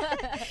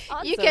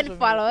 On you social can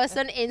follow media. us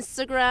on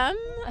Instagram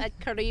at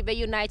Caribe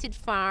United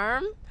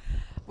Farm.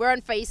 We're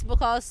on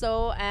Facebook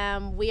also.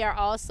 We are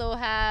also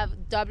have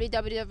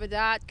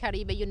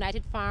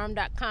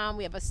www.caribeunitedfarm.com.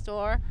 We have a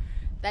store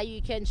that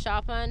you can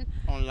shop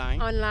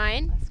Online.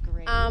 online. That's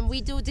great.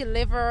 We do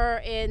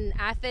deliver in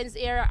Athens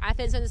area,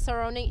 Athens and the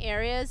surrounding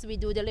areas. We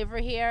do deliver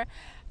here.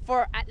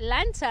 For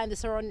Atlanta and the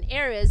surrounding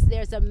areas,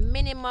 there's a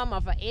minimum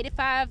of an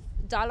 $85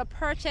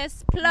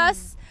 purchase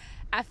plus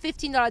a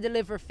 $15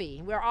 delivery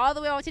fee. We're all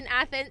the way out in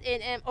Athens,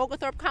 in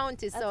Oglethorpe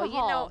County, That's so a you know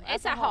haul. it's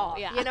That's a a haul, haul.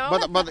 yeah. You know,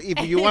 But if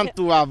you want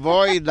to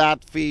avoid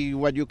that fee,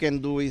 what you can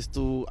do is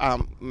to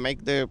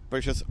make the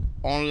purchase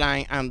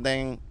online and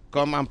then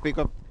come and pick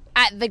up.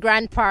 at the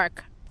Grand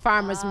Park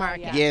Farmers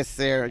Market. yeah. Yes,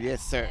 sir.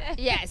 Yes, sir.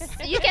 Yes,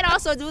 you can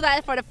also do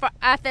that for the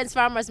Athens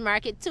Farmers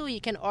Market too. You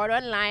can order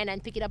online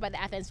and pick it up at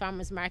the Athens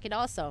Farmers Market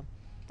also.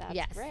 That's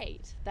Yes.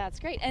 great. That's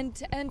great. And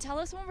tell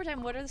us one more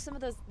time, what are some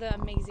of the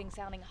amazing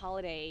sounding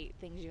holiday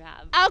things you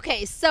have?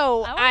 Okay,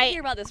 so I want to hear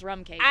about this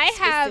rum cake I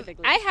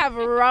specifically. have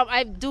rum.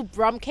 I do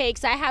rum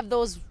cakes. I have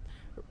those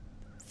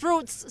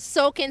fruits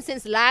soaking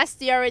since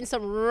last year in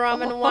some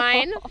rum and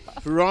wine.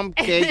 Rum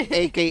cake,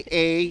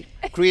 aka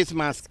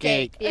Christmas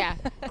cake. Yeah,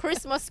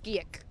 Christmas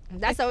cake.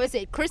 That's how we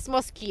say it,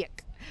 Christmas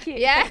cake. Cake.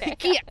 Yeah,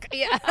 cake.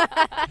 Yeah.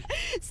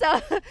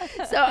 so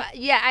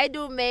yeah, I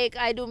do make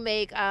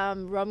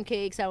rum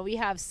cakes, and we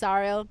have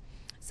sorrel.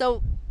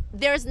 So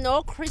there's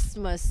no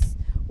Christmas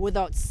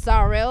without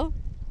sorrel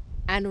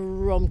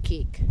and rum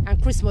cake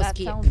and Christmas That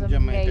cake. sounds In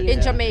Jamaica, amazing. In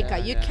Yeah, Jamaica,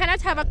 yeah, you yeah,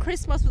 cannot have a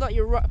Christmas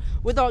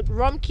without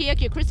rum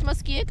cake, your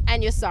Christmas cake,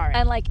 and your sorry.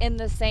 And like in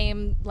the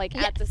same, like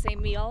Yeah. at the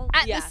same meal?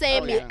 At Yeah. the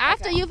same Oh, meal. yeah.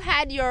 After Okay. you've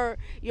had your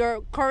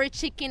curry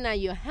chicken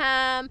and your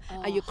ham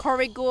and your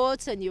curry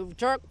goats and your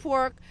jerk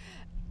pork,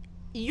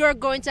 you're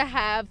going to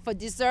have for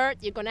dessert,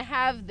 you're going to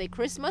have the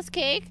Christmas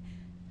cake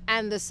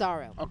and the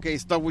sorrel. Okay,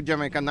 stop with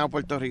Jamaica, now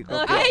Puerto Rico.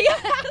 Okay,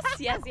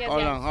 yes.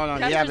 Hold on.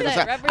 Yeah, Represent, because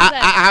I represent.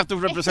 have to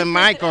represent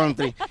my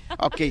country.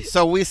 Okay,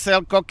 so we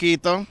sell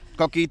coquito.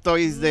 Coquito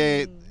is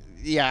the,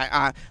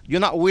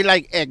 we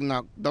like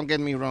eggnog. Don't get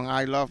me wrong.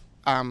 I love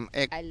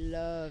egg. I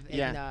love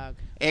Yeah. eggnog.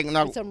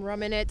 Eggnog. With some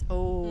rum in it.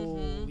 Oh,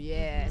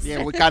 yes.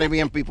 Yeah, we're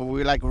Caribbean people.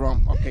 We like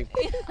rum. Okay.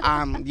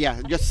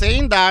 Just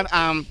saying that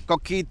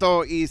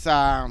coquito is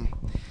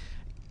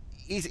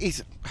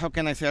how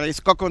can I say it? It's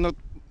coconut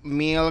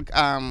milk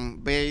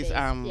based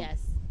Yes.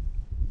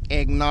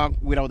 eggnog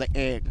without the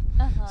egg.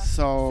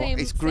 So Same,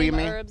 it's same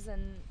creamy. herbs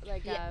and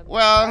like Yeah.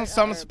 Well, or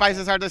some herbs,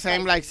 spices are the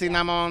same, like spices, yeah.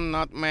 cinnamon,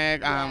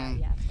 nutmeg,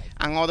 spices.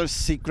 and other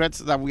secrets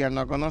that we are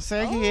not gonna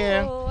say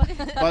here. Oh.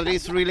 But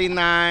it's really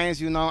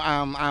nice,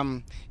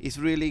 it's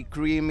really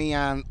creamy,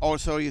 and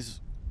also is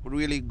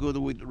really good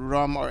with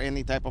rum or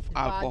any type of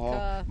alcohol.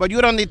 Vodka. But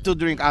you don't need to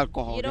drink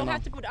alcohol. You don't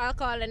have to put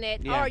alcohol in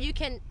it, Yeah. or you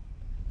can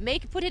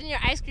put it in your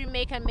ice cream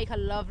maker and make a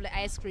lovely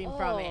ice cream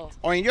from it.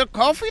 Or in your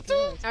coffee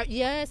too.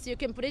 Yes, you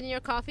can put it in your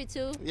coffee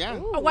too. Yeah.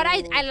 Ooh. What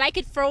I like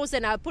it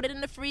frozen. I'll put it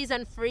in the freeze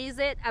and freeze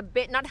it a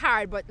bit, not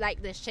hard, but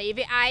like the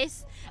shavy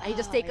ice. And you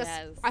just take a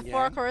Yeah.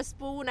 fork or a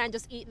spoon and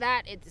just eat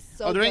that. It's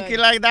so Or drink good. it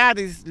like that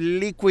is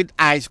liquid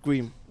ice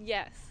cream.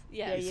 Yes.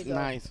 There you It's go.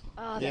 nice.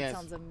 Oh, that Yes.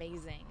 sounds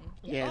amazing.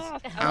 Yes. Oh,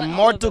 I And want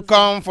more all to of those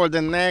come for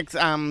the next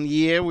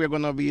year. We're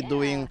going to be Yeah.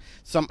 doing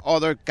some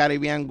other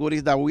Caribbean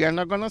goodies that we are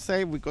not going to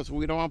say because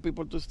we don't want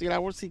people to steal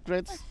our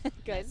secrets. Good.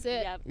 That's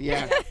it. Yep.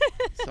 Yeah.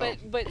 So,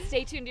 But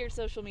stay tuned to your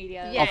social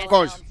media. Yes. Of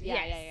course. Yeah.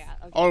 Yes.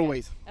 Okay,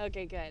 always. Good.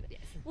 Okay, good.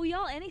 Well,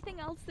 y'all, anything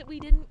else that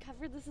we didn't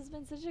cover? This has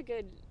been such a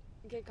good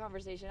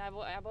conversation.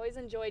 I've always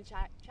enjoyed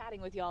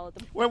chatting with y'all at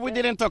the. Well, we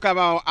didn't talk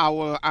about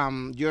our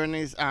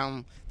journeys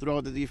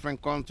throughout the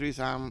different countries.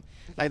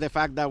 Like the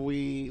fact that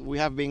we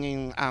have been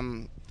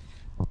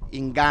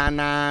in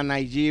Ghana,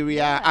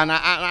 Nigeria, Yeah.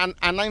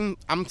 and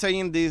I'm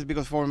saying this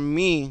because for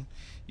me,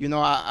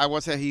 I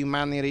was a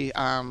humanity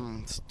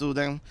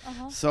student,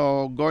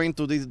 so going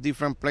to these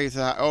different places,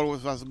 I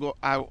always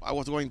I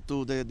was going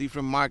to the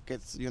different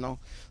markets,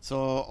 So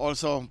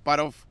also part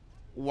of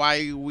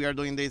why we are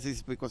doing this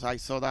is because I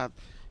saw that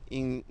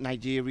in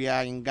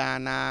Nigeria, in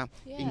Ghana,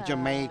 in Yeah.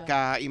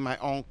 Jamaica, in my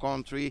own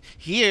country.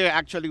 Here,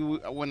 actually,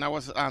 when I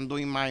was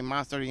doing my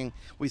master in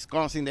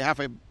Wisconsin, they have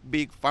a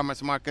big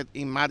farmers market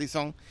in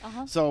Madison.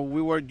 So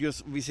we were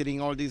just visiting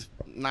all these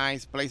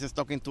nice places,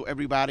 talking to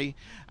everybody,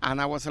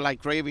 and I was like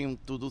craving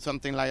to do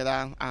something like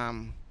that.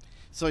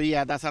 So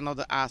yeah, that's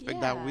another aspect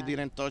that we Yeah.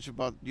 didn't touch,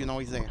 but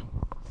it's there.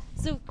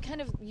 So,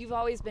 kind of, you've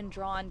always been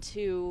drawn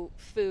to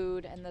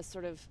food and the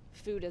sort of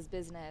food as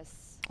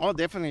business. Oh,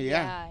 definitely,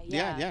 yeah.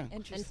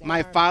 Interesting.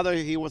 My father,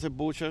 he was a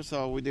butcher,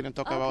 so we didn't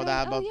talk about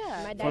that. But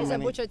yeah. My for dad is a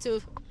many- butcher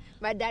too.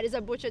 My dad is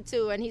a butcher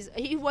too, and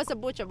he was a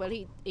butcher, but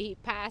he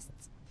passed.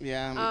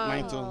 Yeah,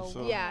 mine too. Oh,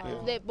 So, Yeah,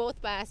 wow. they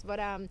both passed. But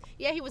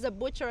he was a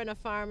butcher and a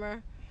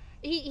farmer.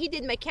 He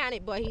did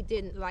mechanic, but he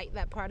didn't like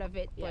that part of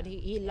it. But Yeah.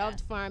 he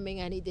loved farming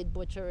and he did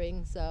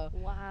butchering. So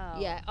Wow.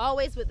 yeah,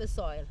 always with the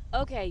soil.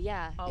 Okay.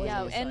 Yeah. Always Yeah.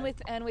 on the And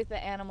side. with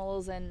the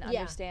animals and Yeah.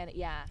 understand.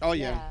 Yeah. Oh,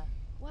 yeah.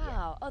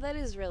 Wow. Oh, that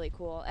is really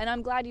cool. And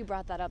I'm glad you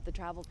brought that up, the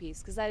travel piece,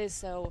 because that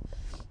is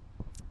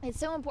it's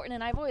so important.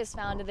 And I've always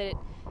found that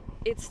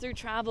it's through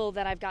travel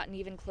that I've gotten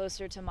even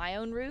closer to my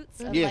own roots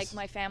of Yes. like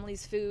my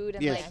family's food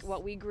and Yes. like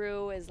what we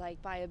grew is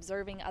like by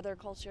observing other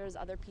cultures,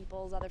 other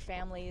peoples, other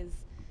families.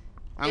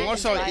 And It's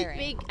also,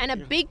 inspiring. A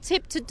big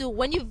tip to do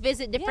when you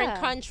visit different Yeah.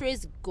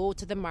 countries: go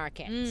to the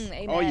market.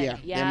 Amen. Oh, yeah.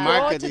 The Yeah.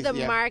 market Go to the is-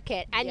 yeah.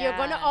 market, and you're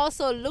gonna Yeah.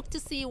 also look to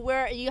see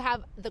where you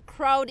have the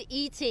crowd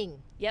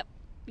eating, Yep.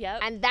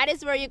 and that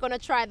is where you're gonna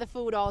try the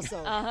food also.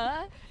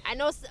 Uh-huh. I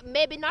know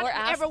maybe not Or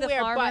ask everywhere,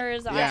 the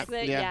farmers. but Ask Yeah,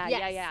 the,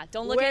 yeah. yeah.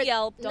 Don't look at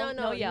Yelp. Don't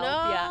no, Yelp.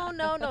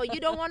 no, Yeah. no. You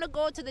don't want to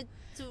go to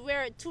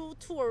where too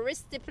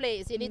touristy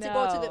place. You need to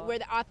go to No. where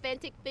the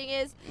authentic thing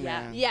is.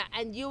 Yeah. Yeah,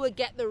 and you will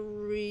get the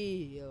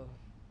real.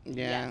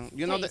 Yeah,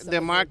 Yes.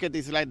 the market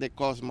is like the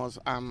cosmos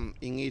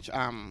in each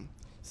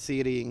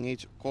city, in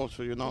each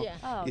culture, Yeah.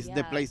 Oh, it's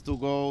the yeah. place to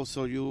go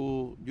so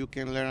you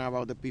can learn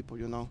about the people,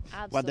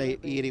 what they're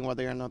Absolutely. eating, what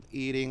they are not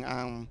eating,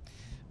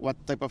 what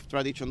type of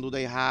tradition do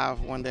they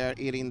have when they're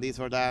eating this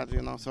or that,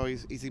 so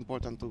it's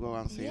important to go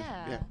and see.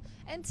 Yeah.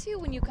 And too,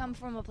 when you come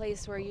from a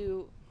place where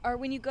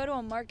when you go to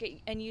a market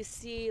and you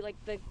see like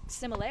the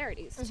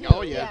similarities too.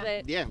 Oh, yeah.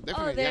 That, Yeah,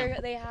 definitely,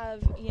 they have,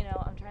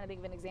 I'm trying to think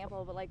of an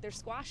example, but like their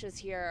squashes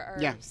here are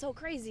Yeah. so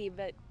crazy,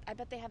 but I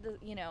bet they have the,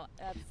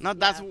 No,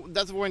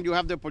 that's when you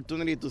have the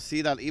opportunity to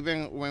see that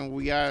even when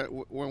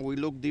we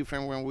look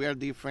different, when we are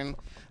different,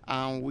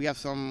 we have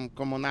some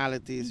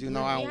commonalities,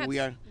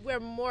 and We're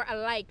more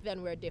alike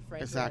than we're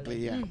different. exactly,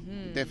 really.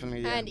 yeah,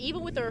 definitely, yeah. And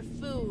even with our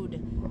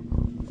food,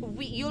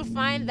 you'll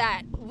find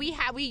that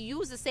we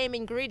use the same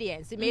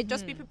ingredients. It may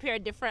just be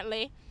prepared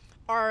differently,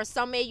 or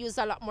some may use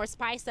a lot more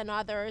spice than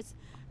others,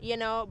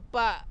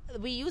 but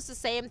we use the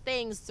same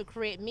things to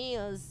create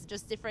meals,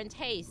 just different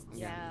tastes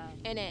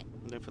in it.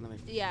 Definitely.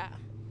 Yeah.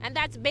 And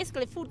that's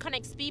basically food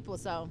connects people,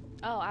 so.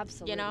 Oh,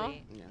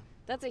 absolutely. Yeah.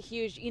 That's a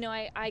huge,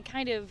 I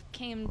kind of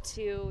came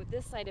to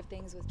this side of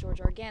things with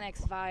Georgia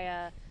Organics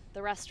via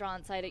the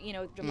restaurant side,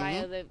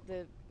 via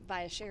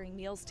via sharing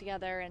meals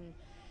together. And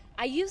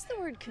I use the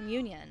word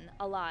communion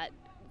a lot,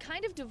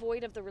 kind of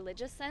devoid of the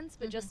religious sense,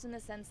 but just in the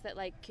sense that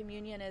like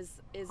communion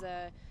is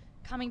a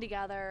coming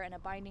together and a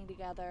binding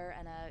together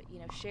and a,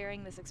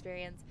 sharing this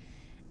experience.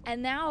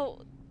 And now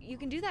you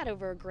can do that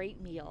over a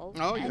great meal.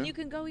 Oh, and yeah. you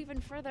can go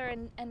even further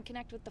and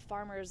connect with the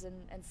farmers and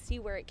see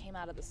where it came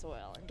out of the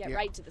soil and get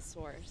right to the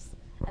source.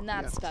 And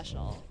that's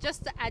special.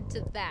 Just to add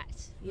to that,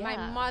 my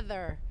Yeah.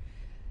 mother,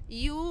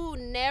 you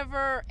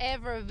never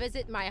ever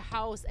visit my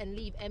house and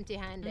leave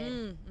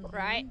empty-handed,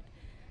 right?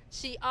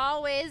 She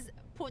always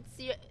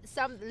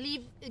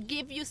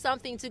give you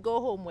something to go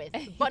home with.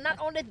 But not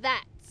only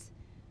that,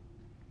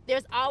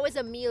 there's always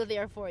a meal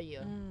there for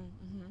you.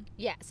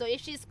 Yeah, so if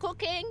she's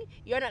cooking,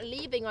 you're not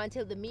leaving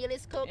until the meal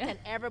is cooked and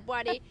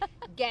everybody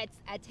gets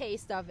a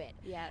taste of it.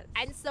 Yes.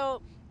 And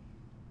so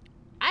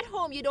at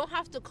home, you don't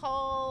have to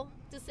call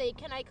to say,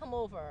 can I come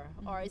over?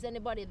 Or is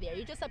anybody there?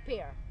 You just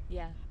appear.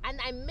 Yeah. And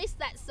I miss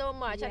that so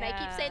much. And I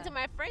keep saying to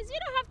my friends, you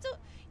don't have to,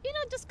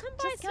 just come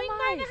by, Just come swing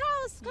by by. the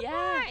house, come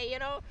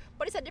by,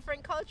 But it's a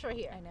different culture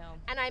here. I know.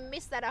 And I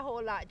miss that a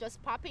whole lot,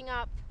 just popping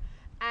up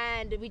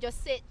and we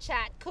just sit,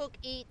 chat, cook,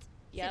 eat,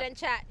 sit and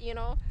chat,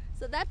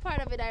 So that part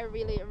of it I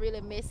really,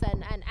 really miss,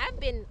 and I've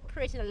been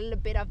creating a little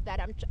bit of that.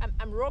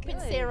 I'm roping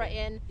Sarah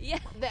in. Yeah,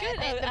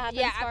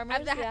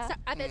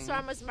 At the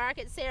farmers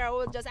market,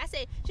 Sarah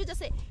she'll just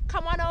say,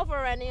 come on over,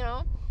 and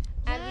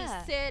and we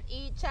sit,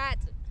 eat, chat,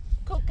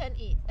 cook and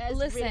eat. That's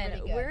Listen, really,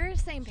 really good. we're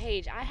same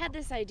page. I had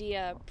this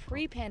idea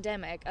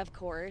pre-pandemic, of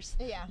course.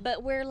 Yeah.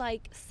 But where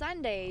like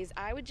Sundays,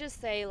 I would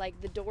just say like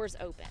the doors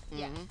open.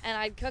 Yeah. And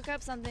I'd cook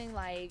up something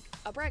like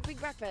a big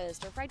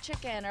breakfast or fried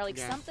chicken or like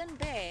something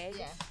big.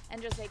 Yeah.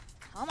 And just like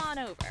come on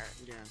over.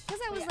 Yeah. Because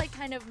that was like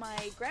kind of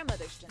my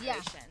grandmother's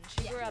generation.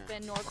 She grew up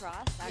in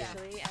Norcross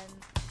actually, and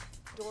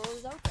door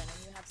was open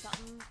and you have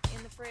something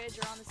in the fridge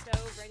or on the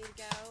stove ready to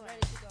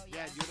go.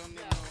 Yeah, you don't need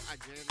no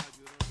agenda.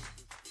 You don't need to...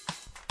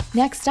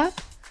 Next up,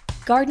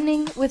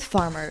 Gardening with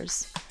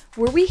Farmers,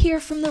 where we hear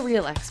from the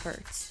real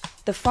experts,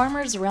 the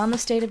farmers around the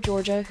state of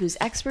Georgia whose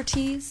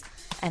expertise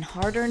and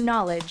hard-earned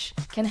knowledge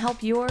can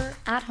help your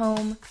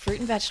at-home fruit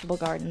and vegetable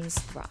gardens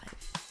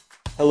thrive.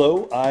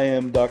 Hello, I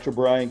am Dr.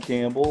 Brian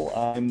Campbell.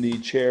 I'm the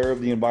chair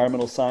of the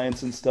Environmental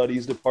Science and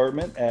Studies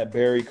Department at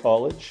Berry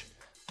College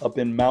up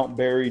in Mount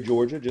Berry,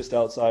 Georgia, just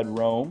outside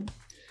Rome.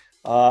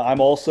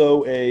 I'm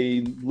also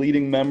a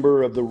leading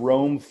member of the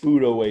Rome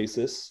Food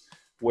Oasis,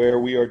 where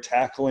we are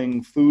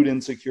tackling food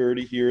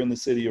insecurity here in the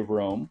city of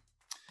Rome.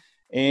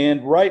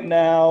 And right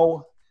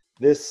now,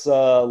 this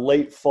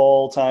late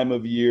fall time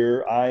of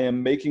year, I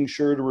am making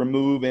sure to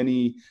remove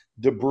any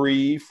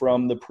debris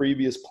from the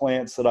previous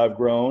plants that I've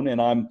grown.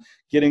 And I'm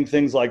getting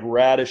things like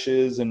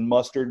radishes and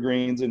mustard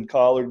greens and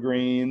collard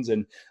greens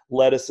and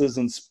lettuces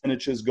and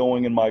spinaches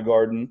going in my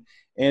garden.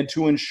 And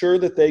to ensure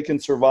that they can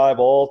survive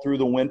all through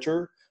the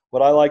winter,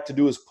 what I like to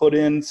do is put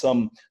in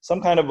some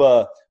kind of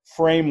a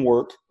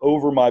framework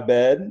over my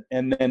bed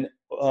and then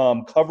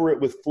cover it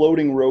with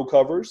floating row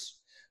covers.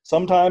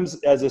 Sometimes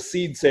as a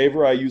seed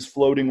saver, I use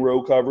floating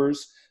row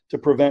covers to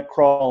prevent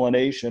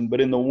cross-pollination,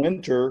 but in the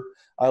winter,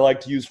 I like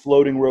to use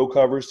floating row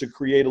covers to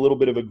create a little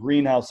bit of a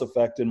greenhouse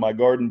effect in my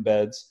garden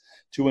beds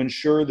to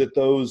ensure that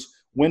those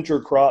winter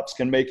crops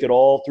can make it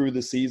all through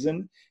the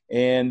season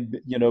and,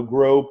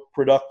 grow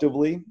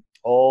productively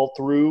all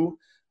through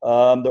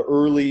the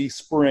early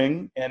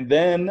spring. And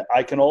then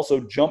I can also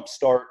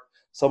jumpstart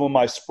some of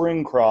my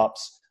spring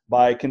crops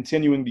by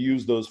continuing to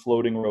use those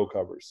floating row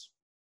covers.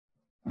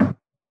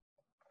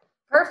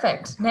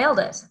 Perfect. Nailed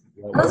it.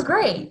 That was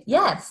great.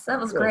 Yes, that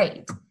was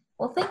great.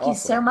 Well, thank you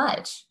so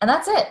much. And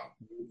that's it.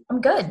 I'm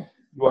good.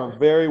 You are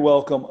very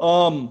welcome.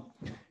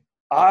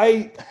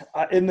 I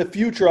in the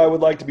future, I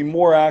would like to be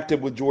more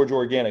active with Georgia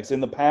Organics.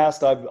 In the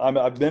past,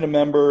 I've been a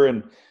member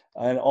and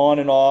on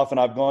and off, and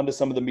I've gone to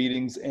some of the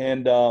meetings.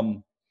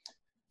 And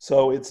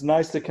so it's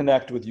nice to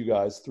connect with you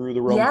guys through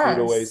the Rome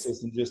Food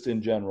Oasis and just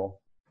in general.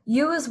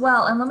 You as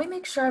well. And let me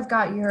make sure I've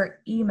got your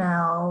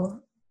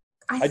email.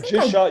 I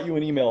just shot you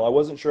an email. I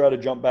wasn't sure how to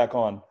jump back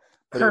on,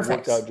 but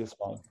Perfect. It worked out just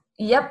fine.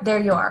 Yep, there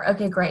you are.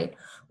 Okay, great.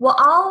 Well,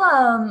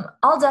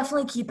 I'll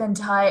definitely keep in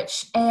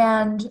touch.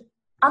 And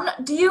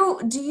do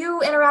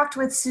you interact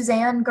with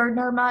Suzanne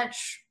Gardner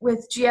much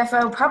with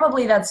GFO?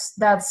 Probably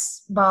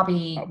that's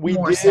Bobby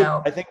more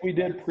so. I think we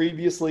did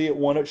previously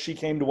she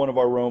came to one of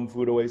our Rome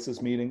Food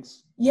Oasis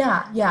meetings.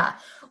 Yeah.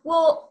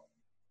 Well,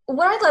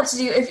 what I'd love to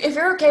do, if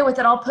you're okay with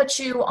it, I'll put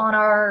you on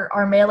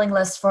our mailing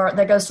list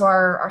that goes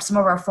to some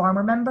of our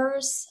farmer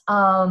members.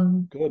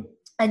 Good.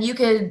 And you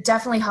could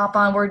definitely hop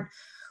on.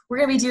 We're we're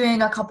going to be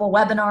doing a couple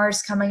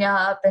webinars coming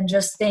up and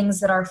just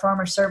things that our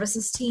farmer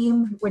services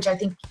team, which I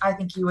think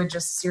you would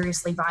just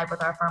seriously vibe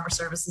with our farmer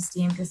services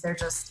team because they're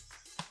just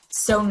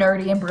so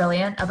nerdy and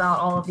brilliant about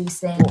all of these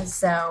things. Cool.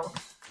 So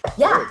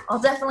yeah, I'll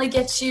definitely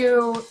get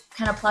you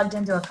kind of plugged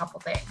into a couple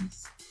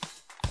things.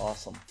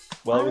 Awesome.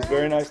 Well, it was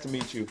very nice to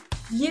meet you.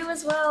 You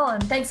as well,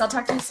 and thanks. I'll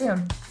talk to you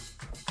soon.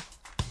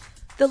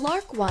 The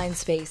Lark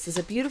Winespace is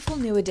a beautiful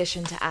new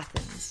addition to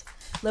Athens,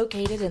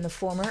 located in the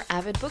former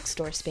Avid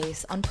bookstore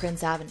space on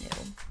Prince Avenue.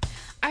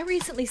 I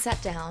recently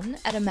sat down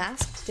at a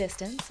masked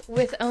distance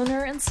with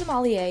owner and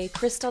sommelier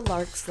Krista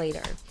Lark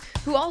Slater,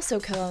 who also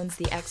co-owns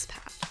the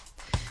Expat.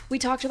 We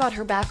talked about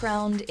her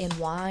background in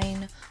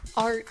wine,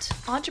 art,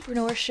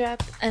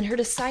 entrepreneurship, and her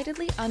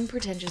decidedly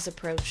unpretentious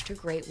approach to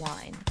great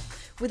wine,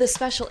 with a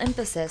special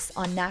emphasis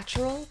on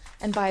natural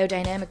and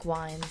biodynamic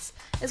wines,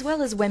 as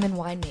well as women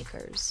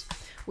winemakers.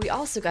 We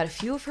also got a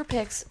few of her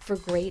picks for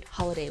great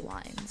holiday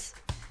wines.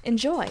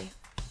 Enjoy!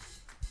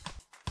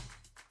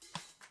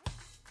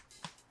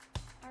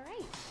 All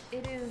right,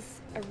 it is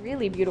a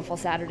really beautiful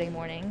Saturday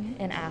morning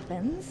in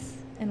Athens,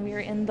 and we are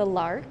in the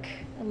Lark,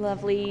 a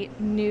lovely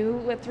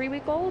new,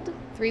 3-week-old?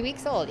 3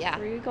 weeks old, yeah.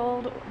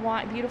 3-week-old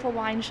beautiful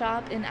wine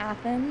shop in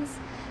Athens.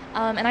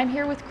 And I'm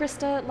here with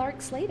Krista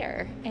Lark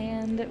Slater,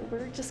 and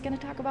we're just going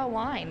to talk about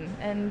wine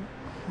and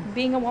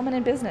being a woman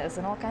in business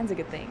and all kinds of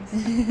good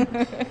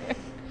things.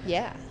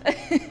 Yeah,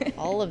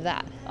 all of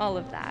that. All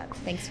of that.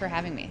 Thanks for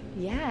having me.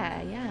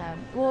 Yeah.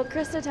 Well,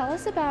 Krista, tell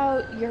us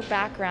about your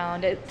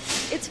background.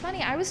 It's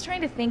funny, I was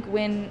trying to think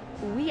when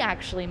we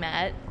actually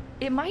met.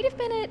 It might have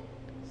been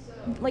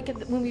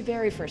when we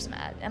very first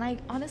met, and I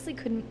honestly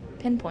couldn't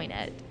pinpoint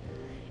it.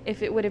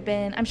 If it would have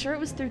been, I'm sure it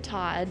was through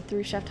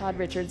Chef Todd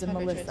Richards and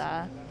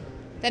Melissa.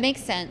 That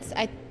makes sense.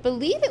 I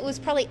believe it was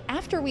probably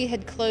after we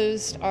had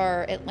closed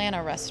our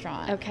Atlanta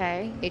restaurant.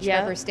 Okay.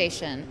 River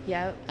Station.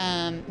 Yep.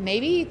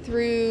 Maybe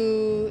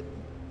through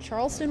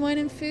Charleston Wine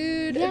and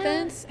Food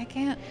events. I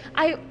can't.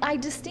 I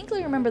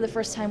distinctly remember the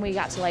first time we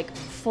got to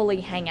fully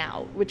hang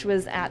out, which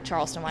was at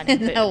Charleston Wine and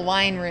Food. In the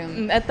wine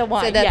room. At the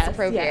wine. So that's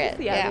appropriate.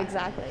 Yes,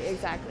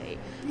 exactly.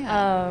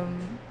 Yeah.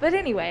 But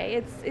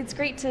anyway, it's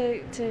great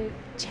to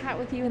chat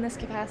with you in this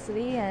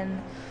capacity,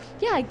 and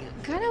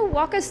kind of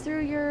walk us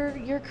through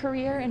your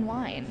career in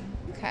wine.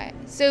 Okay.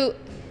 So,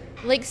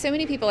 like so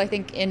many people, I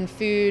think, in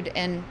food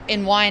and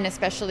in wine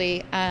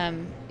especially,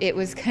 it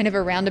was kind of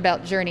a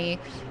roundabout journey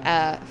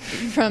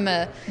from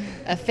a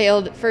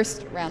failed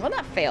first round. Well,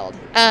 not failed.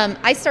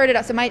 I started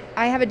out,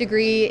 I have a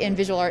degree in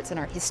visual arts and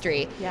art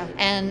history. Yeah.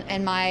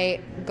 And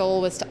my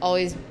goal was to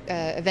always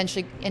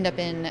eventually end up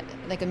in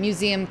a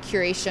museum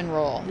curation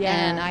role. Yeah.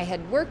 And I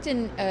had worked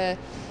in a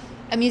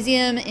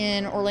museum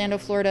in Orlando,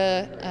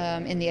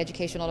 Florida, in the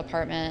educational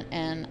department,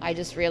 and I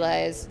just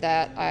realized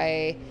that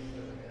I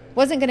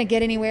wasn't going to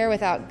get anywhere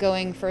without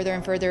going further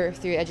and further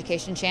through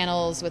education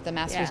channels with a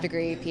master's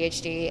degree,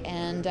 PhD,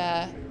 and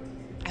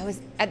I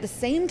was at the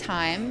same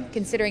time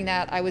considering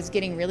that I was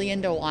getting really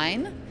into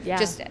wine,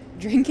 just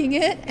drinking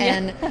it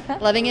and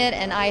loving it,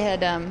 and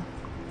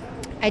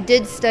I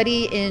did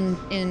study in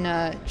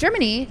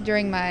Germany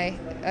during my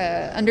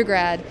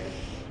undergrad.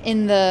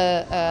 In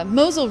the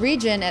Mosel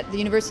region at the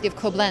University of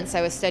Koblenz,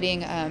 I was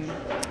studying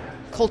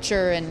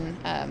culture and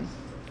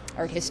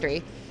art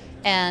history,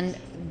 and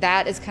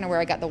that is kind of where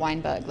I got the wine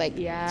bug.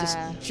 Just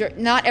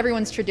not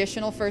everyone's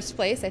traditional first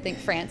place. I think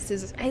France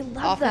is. I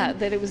love often,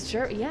 that it was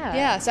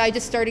Yeah, so I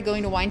just started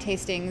going to wine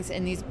tastings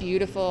in these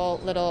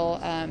beautiful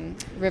little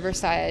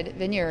riverside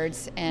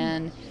vineyards,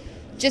 and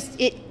just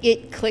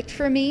it clicked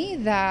for me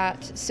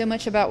that so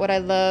much about what I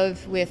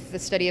love with the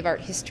study of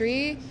art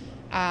history.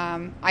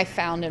 I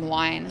found in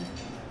wine,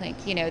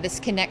 this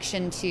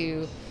connection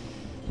to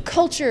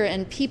culture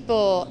and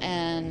people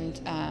and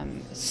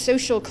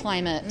social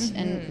climate,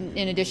 and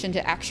in addition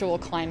to actual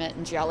climate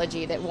and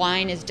geology, that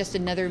wine is just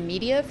another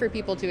media for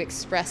people to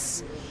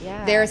express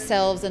their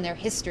selves and their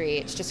history.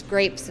 It's just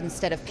grapes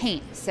instead of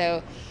paint.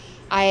 So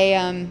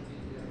I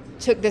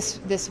took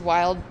this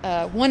wild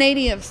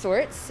 180 of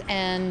sorts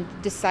and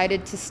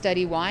decided to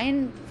study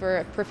wine for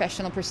a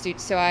professional pursuit.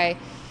 So I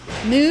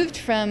moved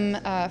from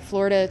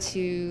Florida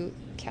to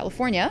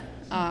California,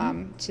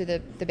 to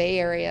the Bay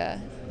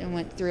Area, and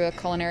went through a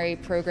culinary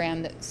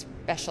program that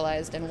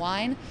specialized in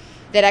wine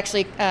that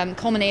actually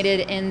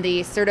culminated in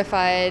the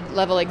certified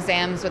level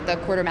exams with the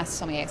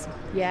quartermaster sommeliers.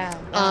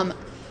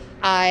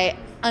 I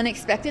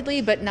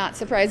unexpectedly, but not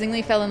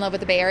surprisingly, fell in love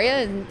with the Bay Area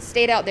and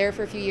stayed out there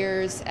for a few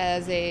years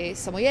as a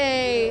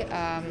sommelier,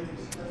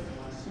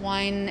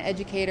 wine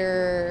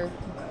educator,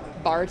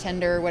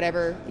 bartender,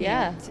 whatever.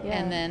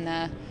 And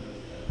then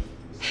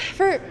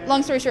for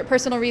long story short,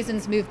 personal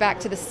reasons, moved back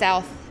to the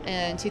South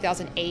in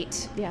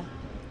 2008.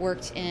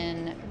 Worked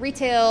in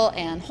retail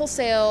and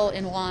wholesale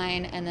in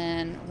wine, and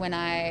then when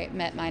I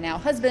met my now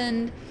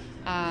husband,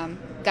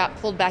 got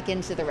pulled back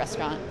into the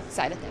restaurant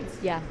side of things.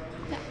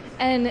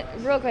 And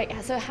real quick,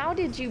 so how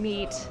did you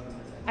meet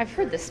I've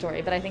heard this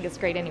story, but I think it's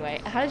great anyway.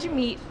 How did you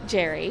meet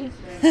Jerry?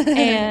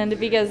 And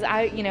because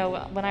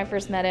when I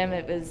first met him,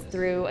 it was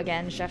through,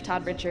 again, Chef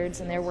Todd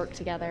Richards and their work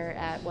together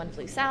at One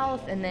Flew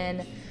South, and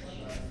then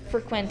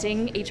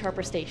frequenting H.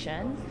 Harper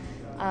Station.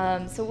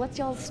 So what's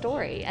y'all's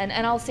story? And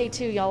I'll say,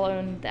 too, y'all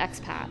own the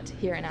Expat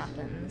here in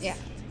Athens. Yeah.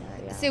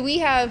 So we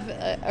have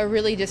a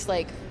really just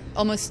like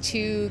almost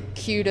too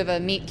cute of a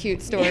meet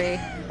cute story.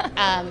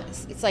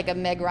 It's like a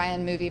Meg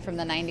Ryan movie from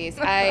the 90s.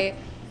 I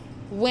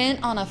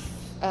went on a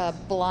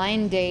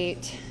blind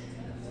date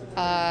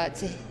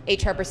to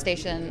H. Harper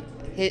Station,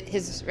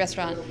 his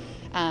restaurant.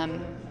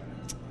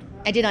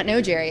 I did not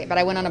know Jerry, but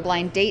I went on a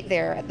blind date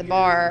there at the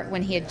bar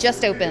when he had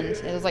just opened.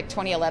 It was like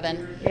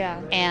 2011.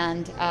 Yeah.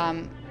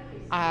 And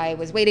I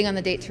was waiting on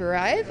the date to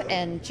arrive,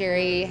 and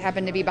Jerry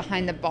happened to be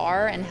behind the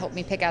bar and helped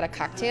me pick out a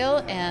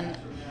cocktail, and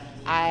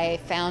I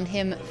found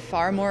him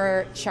far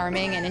more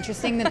charming and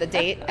interesting than the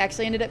date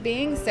actually ended up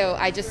being. So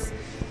I just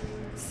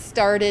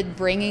started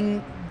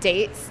bringing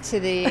dates to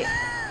the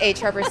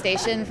H. Harper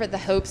Station for the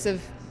hopes of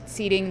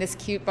seating this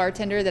cute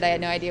bartender that I had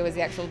no idea was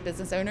the actual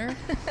business owner.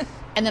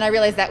 And then I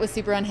realized that was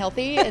super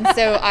unhealthy, and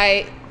so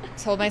I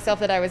told myself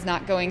that I was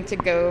not going to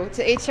go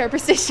to H. Harper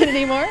Station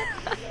anymore.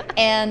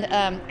 And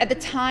at the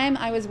time,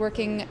 I was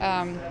working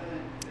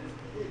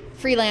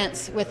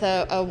freelance with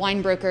a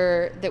wine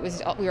broker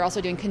we were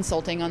also doing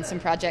consulting on some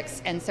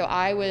projects. And so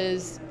I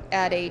was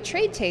at a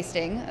trade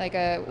tasting, like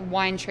a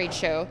wine trade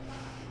show,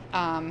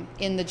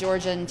 in the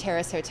Georgian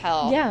Terrace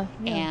Hotel. Yeah.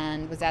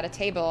 And was at a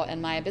table,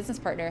 and my business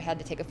partner had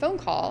to take a phone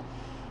call.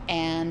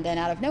 And then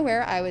out of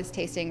nowhere, I was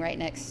tasting right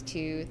next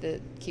to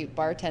the cute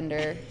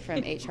bartender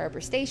from H.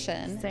 Harper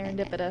Station.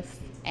 Serendipitous.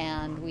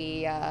 And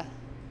we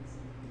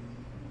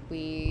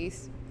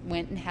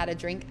went and had a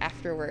drink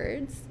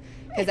afterwards,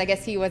 because I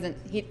guess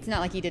it's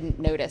not like he didn't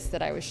notice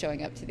that I was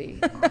showing up to the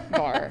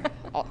bar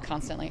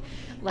constantly.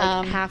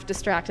 Like half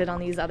distracted on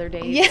these other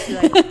dates,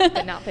 yeah.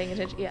 but not paying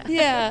attention. Yeah.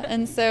 Yeah,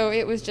 and so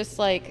it was just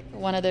like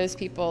one of those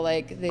people,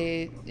 like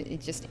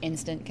it's just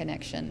instant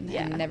connection.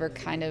 Yeah. And never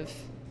kind of,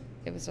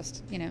 it was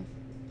just, the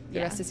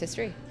rest is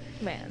history.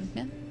 Man,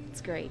 yeah.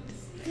 It's great.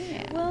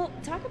 Yeah. Well,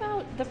 talk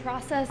about the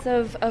process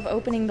of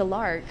opening the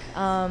Lark.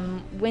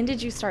 When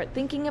did you start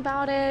thinking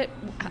about it?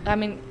 I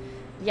mean,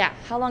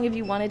 how long have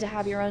you wanted to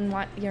have your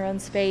own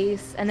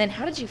space? And then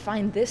how did you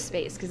find this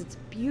space? Because it's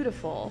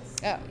beautiful.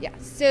 Oh, yeah.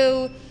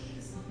 So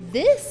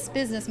this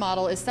business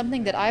model is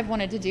something that I've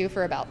wanted to do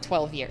for about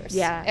 12 years.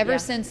 Yeah. Ever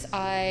since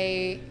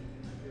I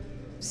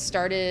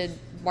started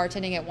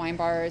bartending at wine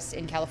bars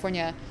in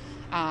California,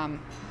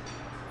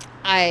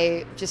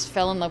 I just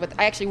fell in love with.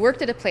 I actually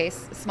worked at a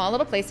small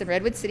little place in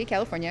Redwood City,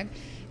 California,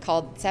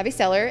 called Savvy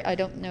Cellar. I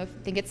don't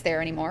think it's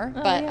there anymore,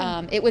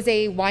 but it was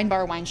a wine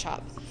bar, wine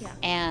shop,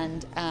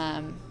 and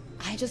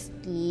I just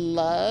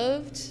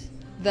loved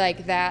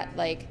that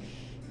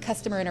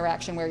customer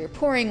interaction where you're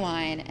pouring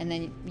wine and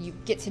then you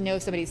get to know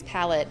somebody's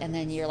palate, and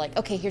then you're like,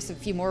 okay, here's a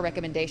few more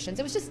recommendations.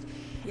 It was just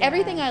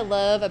everything I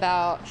love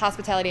about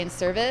hospitality and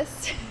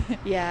service.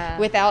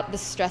 Without the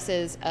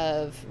stresses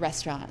of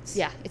restaurants.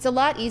 Yeah. It's a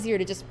lot easier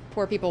to just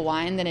pour people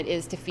wine than it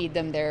is to feed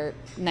them their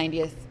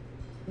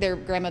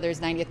grandmother's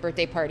 90th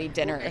birthday party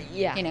dinner.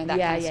 That kind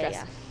of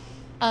stress.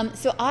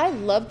 So I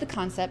loved the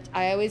concept.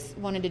 I always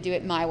wanted to do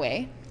it my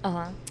way.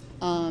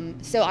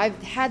 So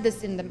I've had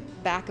this in the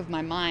back of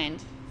my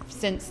mind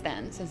since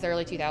the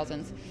early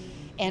 2000s.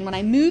 And when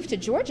I moved to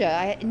Georgia,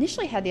 I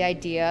initially had the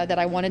idea that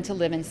I wanted to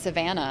live in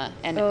Savannah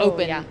and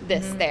open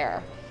this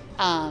there.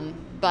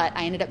 But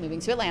I ended up moving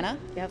to Atlanta.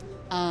 Yep.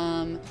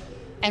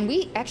 And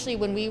we actually,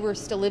 when we were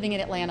still living in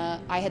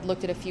Atlanta, I had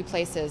looked at a few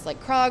places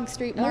like Krog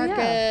Street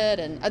Market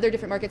and other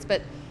different markets.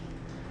 But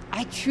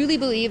I truly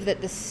believe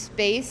that the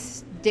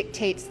space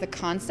dictates the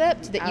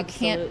concept, that you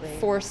can't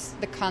force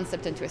the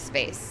concept into a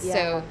space. Yeah.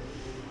 So,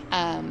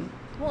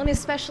 well, and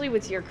especially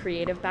with your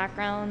creative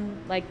background,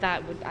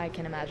 I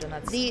can imagine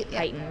that's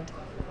heightened.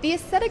 The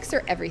aesthetics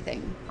are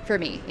everything for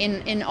me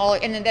in all,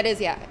 and that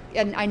is,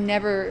 and I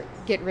never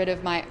get rid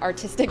of my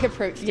artistic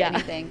approach to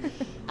anything.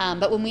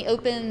 But when we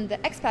opened the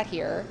expat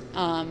here,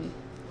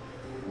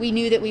 we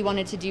knew that we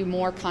wanted to do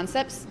more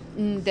concepts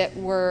that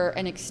were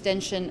an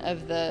extension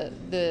of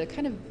the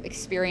kind of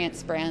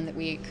experience brand that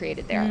we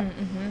created there.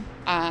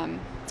 Mm-hmm.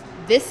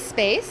 This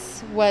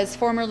space was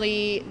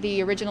formerly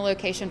the original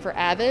location for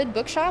Avid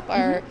Bookshop,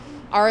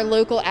 our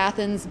local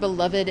Athens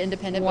beloved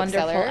independent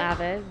bookseller. Wonderful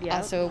Avid, yeah.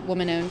 Also a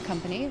woman-owned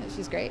company.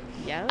 She's great.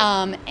 Yeah.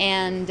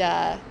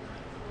 And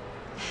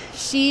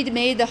she'd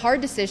made the hard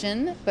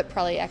decision, but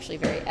probably actually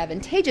very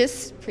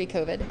advantageous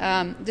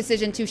pre-COVID,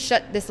 decision to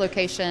shut this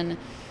location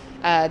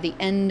the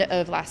end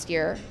of last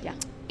year. Yeah.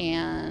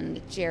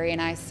 And Jerry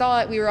and I saw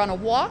it. We were on a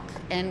walk,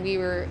 and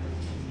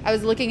I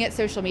was looking at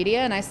social media,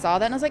 and I saw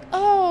that, and I was like,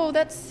 oh,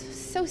 that's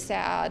so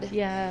sad.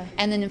 Yeah.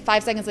 And then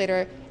 5 seconds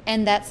later,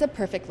 and that's a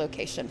perfect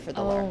location for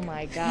the Lark. Oh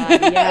my God,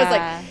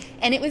 yeah.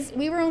 I was and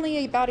we were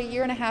only about a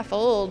year and a half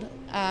old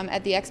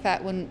at the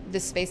expat when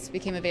this space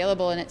became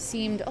available, and it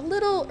seemed a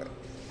little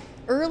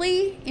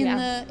early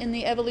in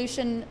the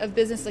evolution of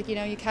business. Like, you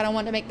kind of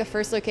want to make the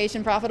first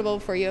location profitable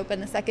before you open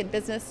the second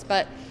business.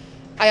 But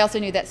I also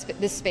knew that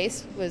this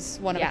space was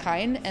one of a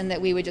kind, and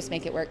that we would just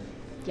make it work.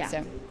 Yeah.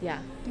 So. Yeah.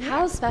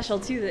 How special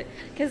too,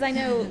 because I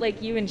know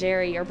like you and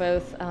Jerry are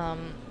both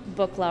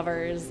book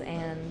lovers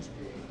and,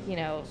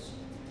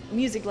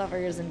 music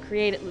lovers and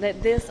creative,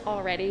 that this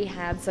already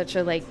had such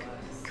a like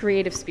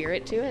creative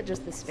spirit to it,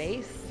 just the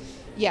space.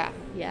 Yeah.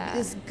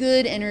 This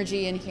good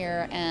energy in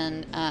here,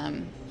 and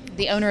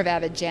the owner of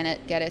Avid,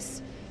 Janet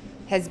Geddes,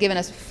 has given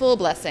us full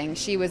blessing.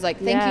 She was like,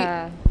 thank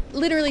you,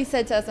 literally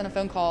said to us on a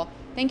phone call,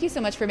 thank you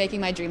so much for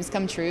making my dreams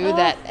come true,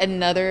 that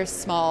another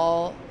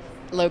small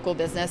local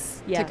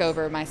business took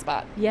over my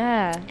spot.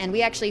 Yeah. And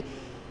we actually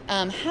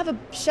have a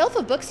shelf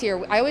of books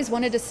here. I always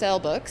wanted to sell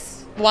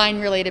books,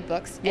 wine-related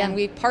books, and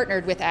we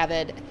partnered with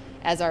Avid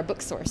as our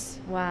book source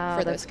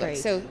for those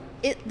books. So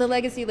the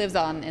legacy lives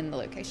on in the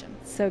location.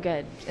 So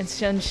good. And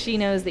she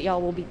knows that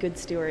y'all will be good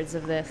stewards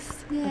of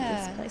this. Yeah,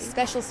 of this place.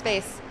 Special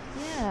space.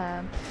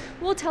 Yeah.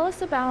 Well, tell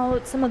us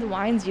about some of the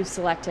wines you've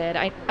selected.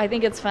 I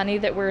think it's funny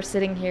that we're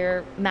sitting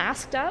here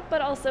masked up,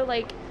 but also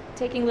like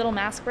taking little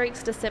mask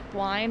breaks to sip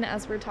wine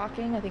as we're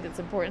talking. I think it's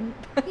important.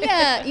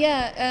 Yeah.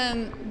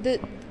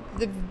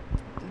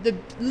 The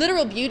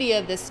literal beauty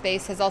of this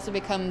space has also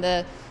become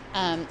the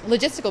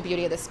logistical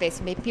beauty of this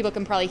space. Maybe people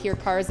can probably hear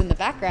cars in the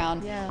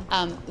background.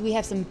 Yeah. We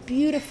have some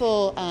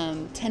beautiful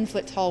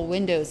 10-foot tall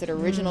windows that are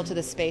original to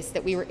the space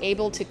that we were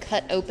able to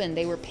cut open.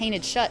 They were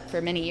painted shut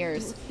for many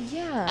years.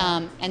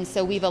 Yeah. And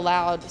so we've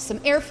allowed some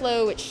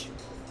airflow, which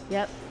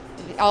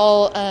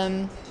all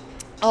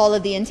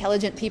of the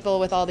intelligent people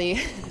with all the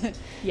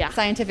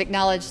scientific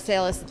knowledge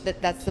tell us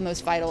that's the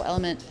most vital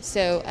element.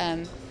 So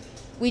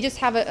we just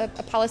have a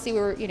policy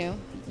where,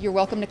 you're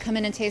welcome to come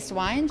in and taste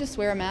wine. Just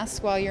wear a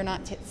mask while you're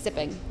not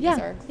sipping. Is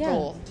our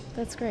goal.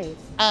 That's great.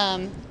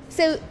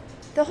 So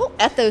the whole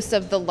ethos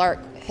of the Lark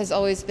has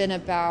always been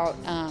about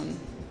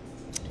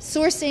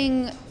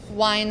sourcing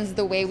wines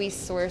the way we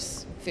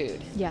source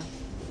food. Yeah.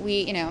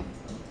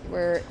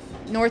 We're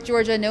North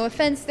Georgia, no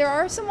offense. There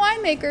are some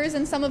winemakers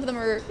and some of them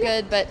are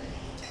good, but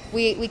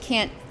we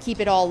can't keep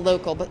it all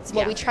local. But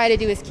what we try to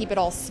do is keep it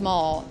all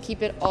small,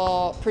 keep it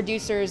all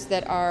producers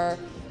that are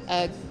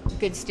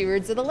good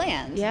stewards of the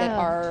land, that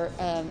are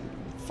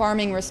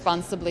farming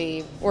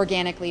responsibly,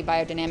 organically,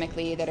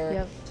 biodynamically, that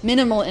are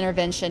minimal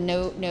intervention,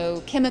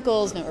 no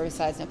chemicals, no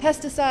herbicides, no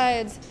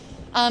pesticides.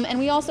 And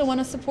we also want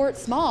to support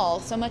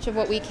small. So much of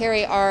what we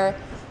carry are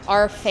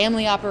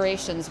family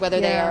operations, whether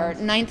they are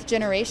 9th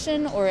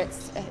generation or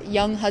it's a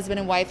young husband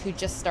and wife who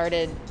just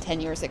started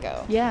 10 years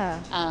ago. Yeah.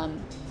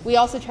 We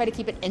also try to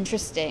keep it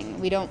interesting.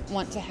 We don't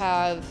want to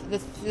have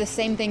the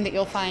same thing that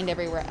you'll find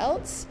everywhere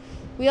else.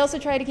 We also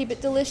try to keep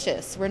it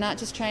delicious. We're not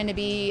just trying to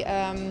be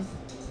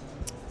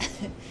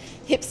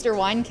hipster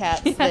wine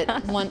cats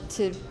that want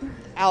to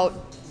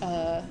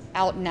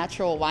out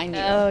natural wine you.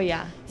 Oh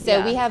yeah.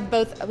 So we have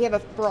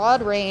a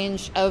broad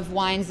range of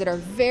wines that are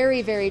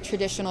very, very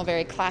traditional,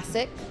 very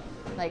classic.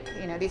 Like,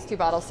 these two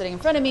bottles sitting in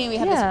front of me. We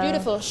have this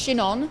beautiful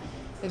Chinon,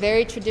 a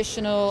very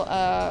traditional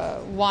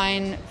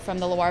wine from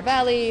the Loire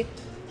Valley,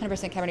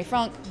 100% Cabernet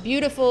Franc.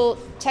 Beautiful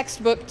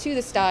textbook to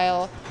the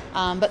style.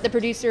 But the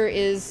producer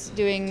is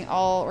doing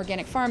all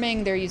organic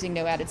farming. They're using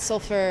no added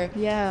sulfur.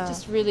 Yeah.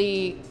 Just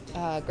really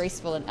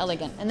graceful and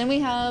elegant. And then we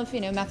have,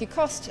 Matthew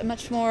Coste, a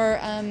much more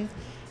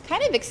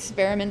kind of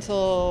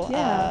experimental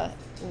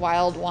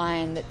wild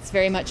wine that's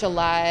very much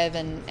alive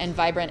and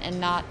vibrant and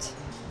not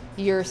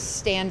your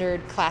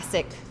standard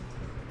classic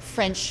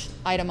French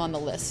item on the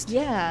list.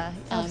 Yeah,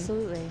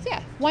 absolutely. So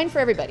wine for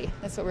everybody.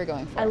 That's what we're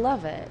going for. I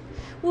love it.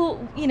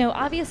 Well,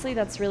 obviously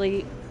that's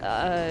really,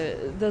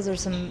 those are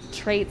some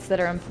traits that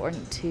are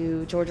important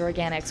to Georgia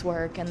Organics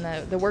work and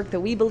the work that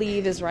we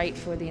believe is right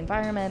for the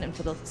environment and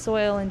for the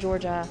soil in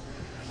Georgia.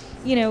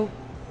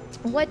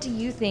 What do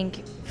you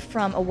think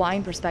from a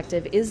wine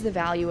perspective is the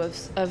value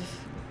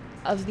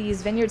of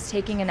these vineyards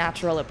taking a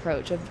natural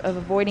approach, of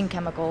avoiding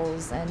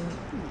chemicals and,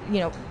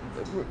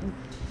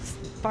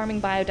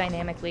 farming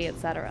biodynamically, et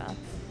cetera?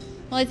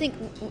 Well, I think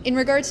in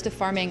regards to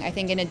farming, I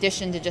think in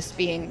addition to just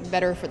being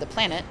better for the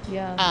planet,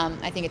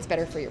 I think it's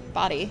better for your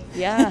body.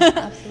 Yeah,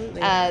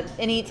 absolutely.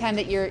 Anytime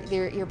that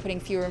you're putting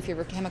fewer and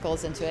fewer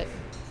chemicals into it.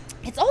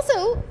 It's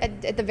also,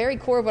 at the very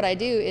core of what I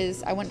do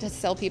is I want to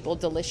sell people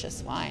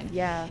delicious wine.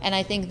 Yeah. And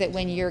I think that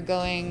when you're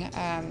going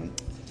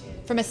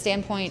from a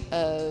standpoint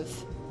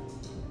of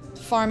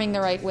farming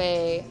the right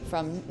way,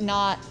 from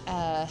not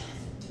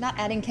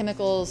adding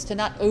chemicals to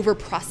not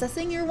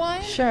over-processing your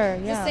wine. Sure,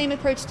 yeah. The same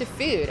approach to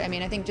food. I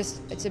mean, I think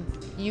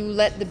you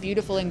let the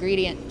beautiful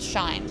ingredient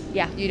shine.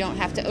 Yeah. You don't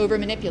have to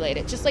over-manipulate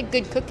it. Just like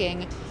good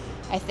cooking,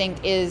 I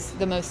think, is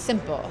the most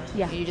simple.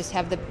 Yeah. You just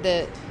have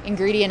the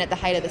ingredient at the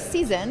height of the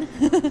season.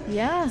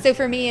 Yeah. So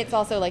for me, it's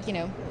also like,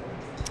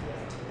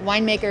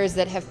 winemakers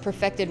that have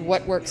perfected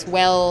what works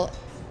well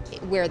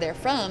where they're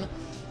from,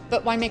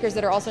 but winemakers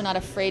that are also not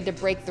afraid to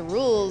break the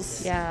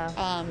rules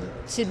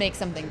to make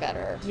something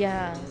better.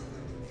 Yeah.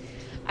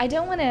 I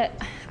don't want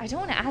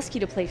to ask you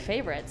to play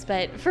favorites,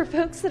 but for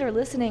folks that are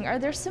listening, are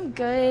there some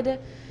good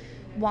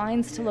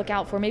wines to look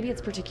out for? Maybe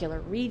it's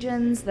particular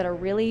regions that are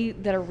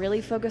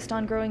really focused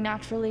on growing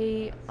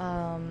naturally.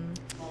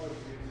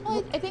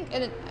 Well, I think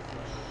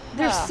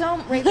there's so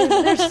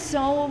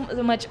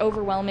much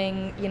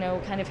overwhelming,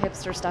 kind of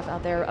hipster stuff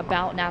out there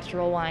about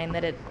natural wine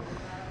that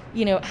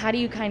how do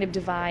you kind of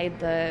divide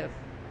the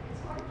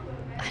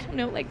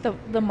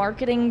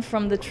marketing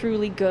from the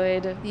truly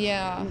good,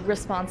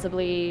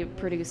 responsibly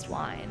produced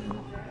wine?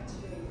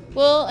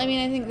 Well, I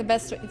mean, I think the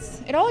best,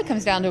 it all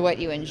comes down to what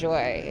you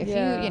enjoy.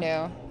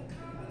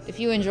 If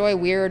you enjoy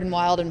weird and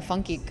wild and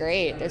funky,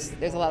 great. There's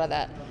a lot of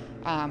that.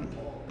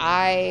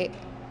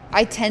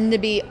 I tend to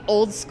be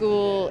old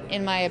school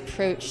in my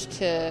approach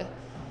to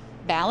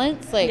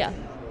balance.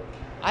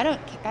 I don't,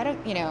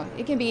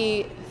 it can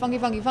be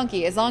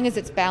funky, as long as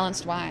it's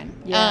balanced wine.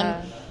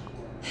 Yeah.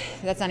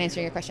 That's not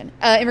answering your question.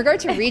 In regard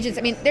to regions,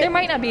 I mean, there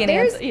might not be an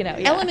answer,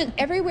 element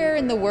everywhere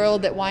in the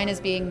world that wine is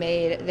being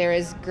made. There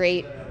is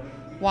great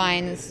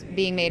wines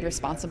being made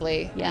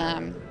responsibly.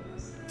 Yeah.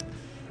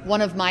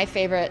 One of my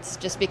favorites,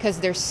 just because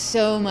there's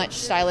so much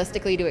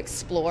stylistically to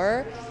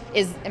explore,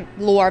 is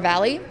Loire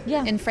Valley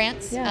in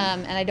France. Yeah.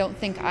 And I don't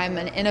think I'm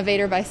an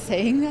innovator by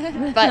saying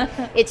that, but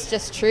it's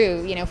just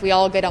true. If we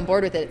all get on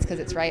board with it, it's because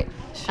it's right.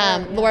 Sure,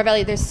 Loire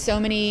Valley, there's so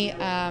many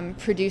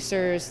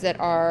producers that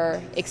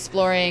are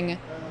exploring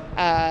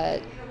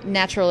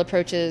natural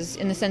approaches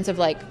in the sense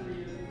of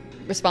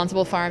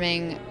responsible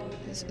farming,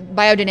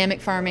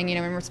 biodynamic farming,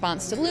 in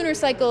response to the lunar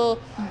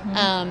cycle,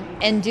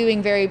 and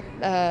doing very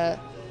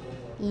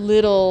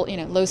little,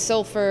 low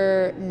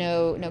sulfur,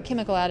 no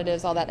chemical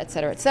additives, all that, et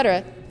cetera, et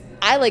cetera.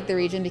 I like the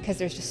region because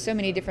there's just so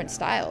many different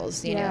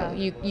styles.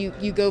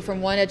 You go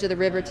from one edge of the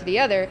river to the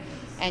other,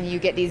 and you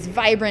get these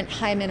vibrant,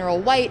 high mineral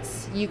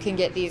whites. You can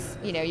get these,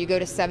 you go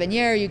to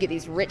Savennières, you get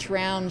these rich,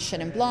 round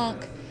Chenin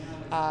Blanc.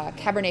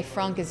 Cabernet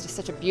Franc is just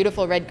such a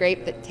beautiful red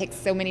grape that takes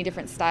so many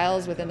different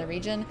styles within the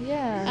region.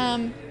 Yeah.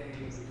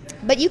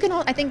 But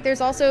I think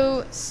there's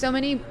also so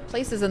many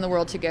places in the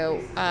world to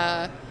go.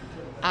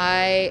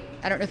 I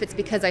don't know if it's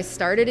because I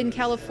started in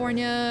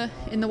California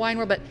in the wine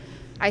world, but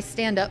I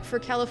stand up for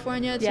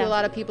California to a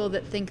lot of people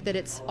that think that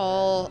it's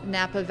all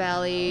Napa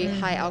Valley,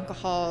 high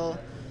alcohol,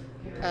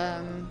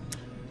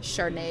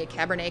 Chardonnay,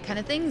 Cabernet kind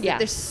of things. Yeah.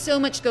 There's so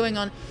much going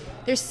on.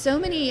 There's so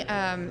many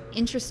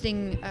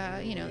interesting,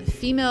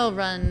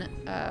 female-run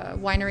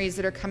wineries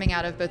that are coming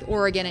out of both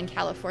Oregon and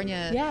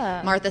California.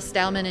 Yeah. Martha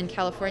Stallman in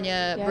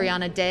California,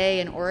 Brianna Day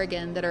in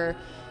Oregon, that are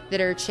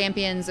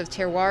champions of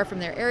terroir from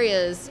their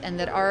areas and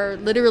that are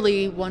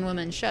literally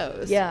one-woman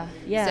shows. Yeah.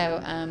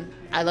 So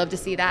I love to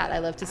see that. I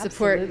love to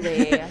support,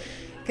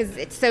 because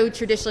it so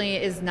traditionally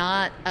is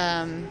not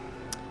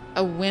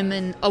a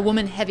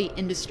woman-heavy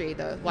industry,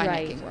 the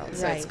winemaking world.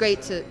 So it's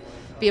great to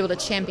be able to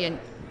champion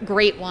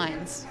great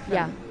wines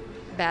from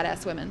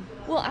badass women.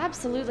 Well,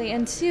 absolutely.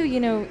 And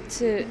too,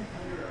 to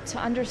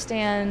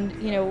understand,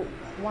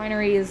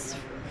 wineries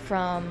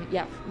from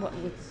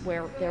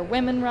where they're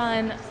women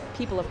run,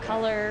 people of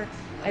color.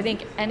 I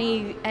think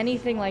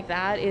anything like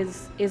that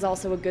is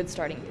also a good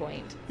starting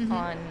point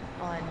on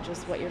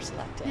just what you're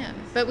selecting. Yeah,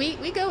 but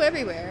we go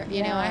everywhere.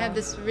 I have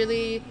this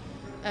really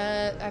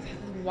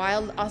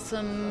wild,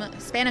 awesome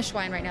Spanish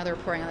wine right now they're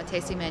pouring on the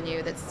tasting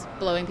menu that's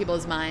blowing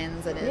people's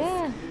minds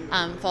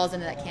and falls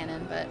into that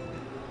canon. But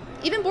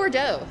even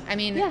Bordeaux, I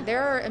mean,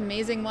 there are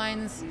amazing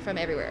wines from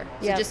everywhere.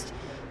 So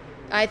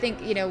I think,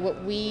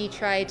 what we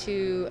try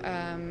to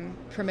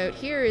promote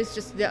here is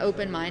just the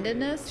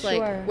open-mindedness,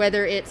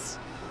 whether it's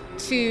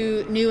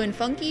to new and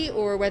funky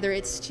or whether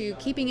it's to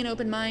keeping an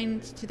open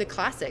mind to the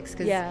classics.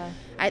 Because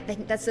I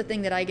think that's the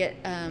thing that I get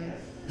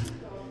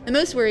the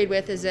most worried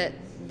with is that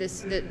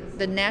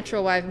the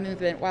natural wine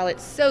movement, while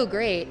it's so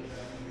great,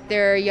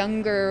 there are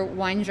younger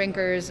wine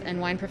drinkers and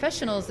wine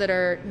professionals that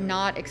are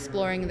not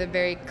exploring the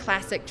very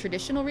classic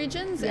traditional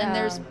regions. And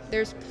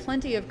there's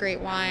plenty of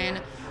great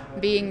wine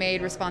being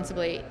made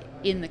responsibly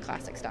in the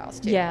classic styles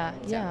too.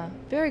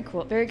 Very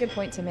cool. Very good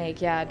point to make.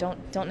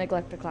 Don't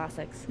neglect the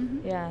classics.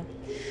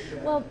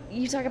 Well,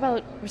 we're talking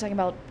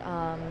about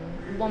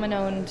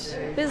woman-owned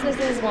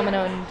businesses,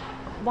 woman-owned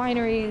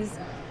wineries.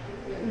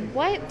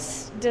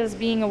 What does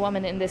being a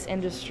woman in this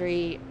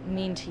industry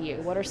mean to you?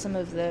 What are some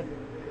of the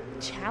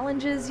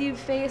challenges you've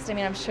faced? I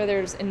mean, I'm sure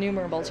there's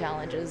innumerable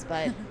challenges,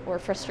 but or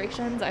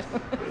frustrations. I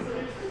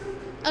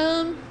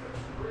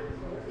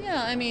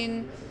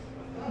mean,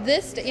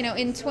 this,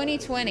 in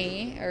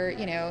 2020 or,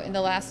 in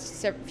the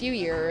last few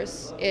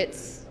years,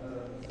 it's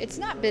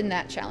not been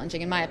that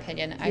challenging in my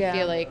opinion. I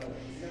feel like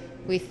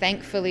we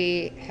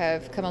thankfully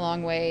have come a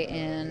long way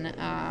in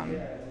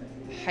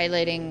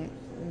highlighting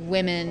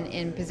women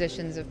in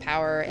positions of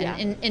power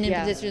and in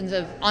positions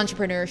of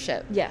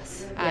entrepreneurship.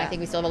 I think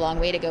we still have a long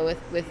way to go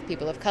with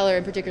people of color,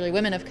 and particularly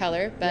women of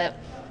color. But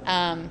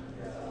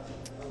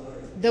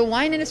the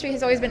wine industry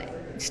has always been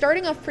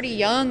starting off pretty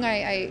young.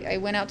 I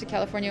went out to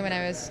California when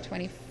I was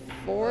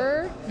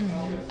 24,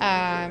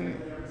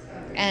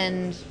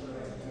 and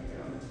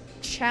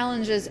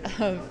challenges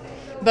of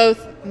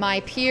both my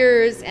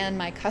peers and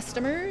my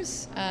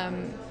customers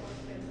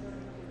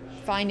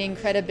finding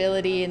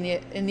credibility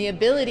in the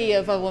ability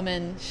of a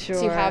woman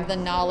to have the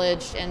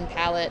knowledge and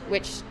palate,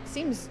 which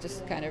seems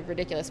just kind of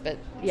ridiculous, but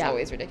it's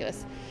always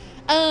ridiculous.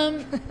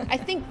 I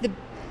think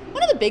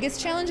one of the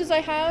biggest challenges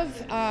I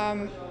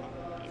have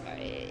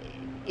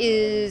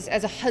is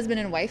as a husband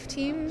and wife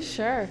team.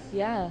 Sure,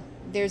 yeah.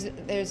 There's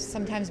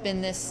sometimes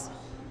been this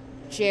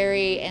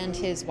Jerry and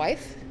his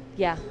wife.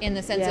 Yeah. In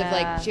the sense of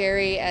like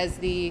Jerry as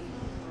the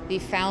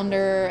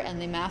founder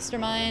and the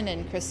mastermind,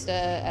 and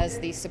Krista as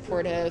the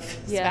supportive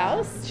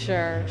spouse.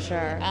 Sure.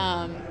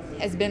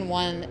 Has been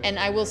one. And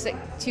I will say,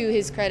 to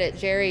his credit,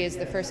 Jerry is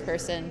the first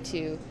person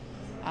to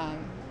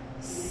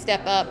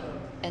step up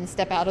and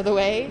step out of the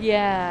way.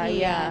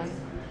 Yeah.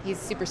 He's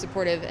super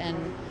supportive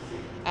and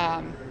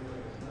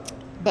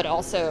but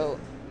also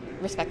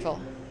respectful.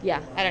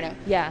 Yeah. I don't know.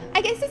 Yeah.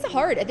 I guess it's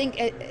hard. I think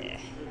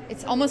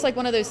it's almost like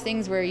one of those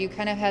things where you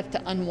kind of have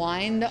to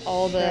unwind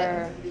all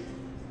the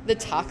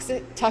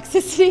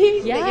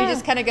toxicity that you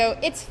just kind of go,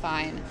 it's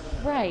fine.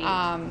 Right.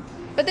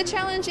 But the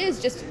challenge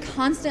is just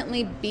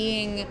constantly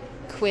being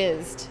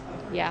quizzed.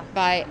 Yeah.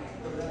 By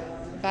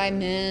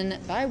men,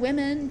 by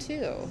women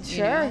too.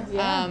 Sure. You know?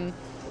 Yeah.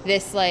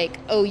 This like,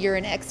 oh, you're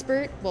an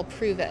expert? Well,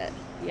 prove it.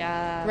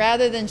 Yeah.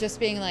 Rather than just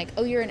being like,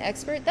 oh, you're an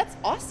expert? That's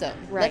awesome.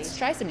 Right. Let's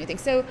try some new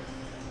things. So,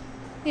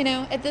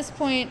 at this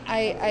point,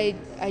 I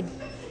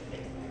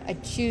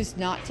choose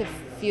not to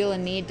feel a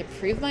need to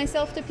prove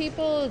myself to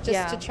people,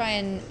 just to try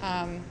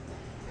and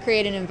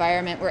create an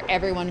environment where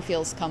everyone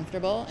feels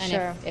comfortable.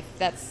 And if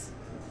that's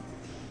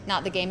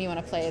not the game you want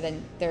to play,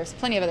 then there's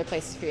plenty of other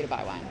places for you to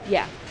buy wine.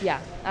 Yeah,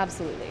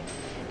 absolutely.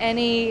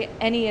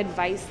 Any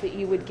advice that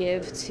you would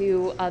give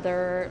to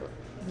other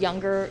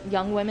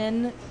young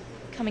women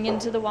coming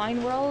into the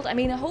wine world? I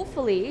mean,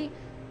 hopefully,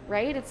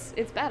 right?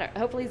 It's better.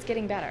 Hopefully, it's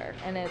getting better,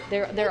 and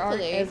there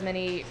aren't as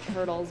many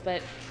hurdles.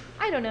 But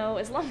I don't know.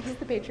 As long as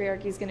the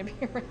patriarchy is going to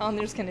be around,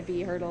 there's going to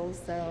be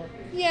hurdles. So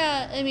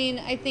yeah, I mean,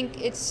 I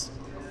think it's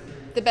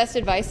the best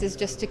advice is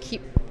just to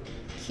keep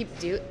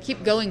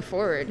going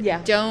forward.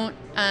 Yeah. Don't.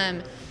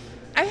 I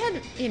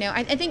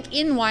think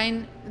in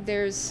wine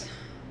there's,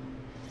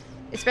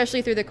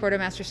 especially through the Court of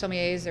Master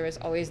Sommeliers, there was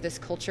always this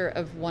culture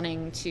of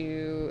wanting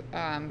to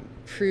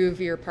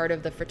prove you're part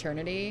of the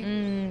fraternity.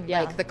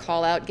 Like the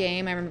call-out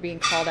game. I remember being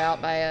called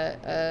out by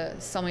a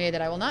sommelier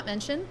that I will not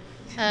mention,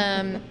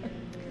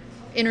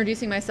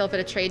 introducing myself at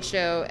a trade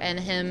show, and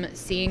him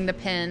seeing the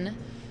pen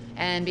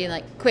and being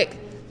like, quick,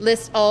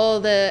 list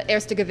all the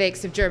Erste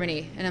Gewächs of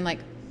Germany. And I'm like,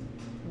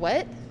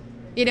 what?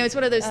 It's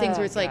one of those things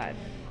where it's like,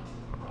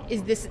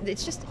 is this,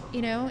 it's just,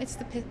 it's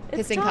the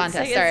pissing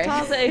contest. Sorry.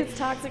 It's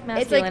toxic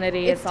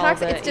masculinity. It's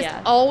toxic. It's just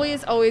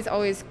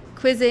always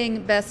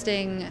quizzing,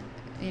 besting,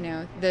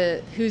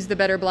 the who's the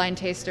better blind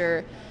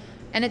taster.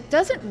 And it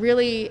doesn't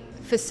really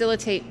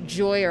facilitate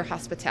joy or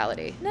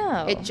hospitality.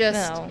 No.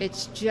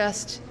 It's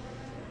just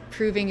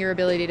proving your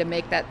ability to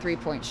make that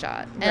 3-point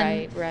shot.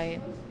 And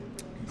right.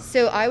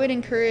 So I would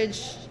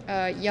encourage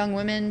young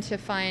women to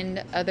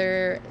find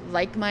other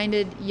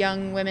like-minded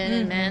young women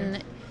and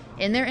men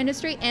in their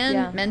industry,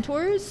 and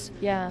mentors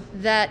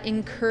that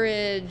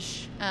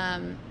encourage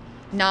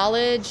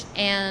knowledge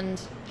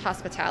and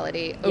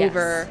hospitality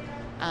over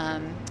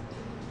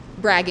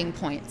bragging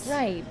points.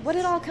 Right. What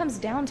it all comes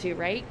down to,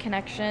 right?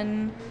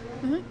 Connection,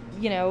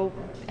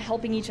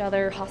 helping each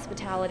other,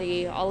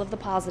 hospitality, all of the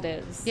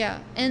positives. Yeah.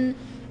 And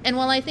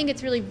while I think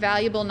it's really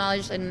valuable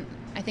knowledge, and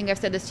I think I've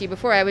said this to you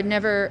before, I would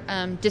never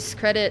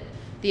discredit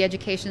the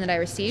education that I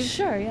received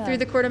through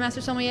the Court of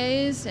Master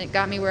Sommeliers. It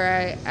got me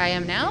where I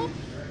am now.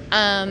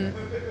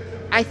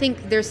 I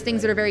think there's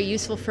things that are very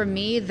useful for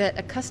me that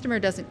a customer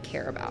doesn't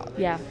care about.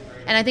 Yeah.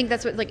 And I think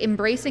that's what, like,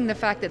 embracing the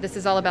fact that this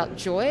is all about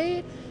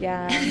joy.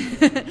 Yeah.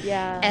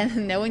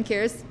 And no one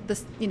cares.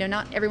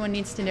 Not everyone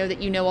needs to know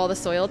that you know all the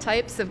soil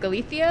types of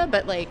Galicia,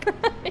 but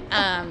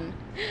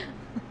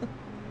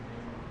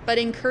but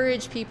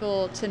encourage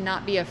people to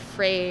not be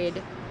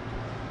afraid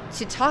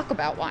to talk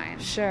about wine.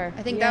 Sure.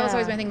 I think that was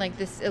always my thing, like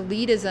this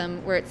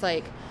elitism where it's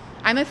like,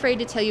 I'm afraid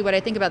to tell you what I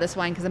think about this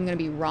wine because I'm going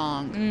to be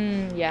wrong.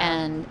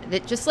 And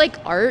that, just like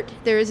art,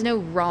 there is no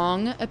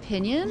wrong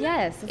opinion.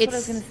 Yes, that's what I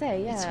was going to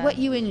say. Yeah. It's what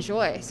you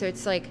enjoy. So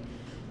it's like,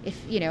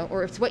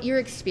 or it's what you're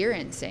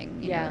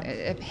experiencing.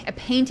 A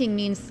painting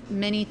means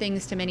many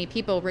things to many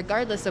people,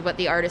 regardless of what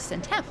the artist's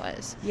intent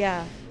was.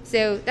 Yeah.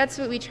 So that's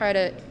what we try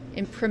to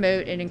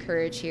promote and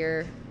encourage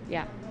here.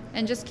 Yeah.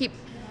 And just keep.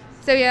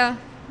 So yeah,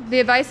 the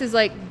advice is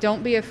like,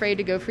 don't be afraid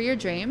to go for your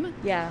dream.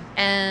 Yeah.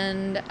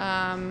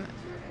 And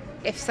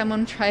if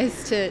someone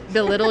tries to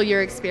belittle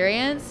your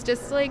experience,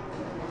 just like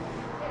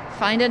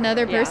find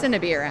another person to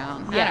be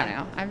around. I don't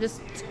know.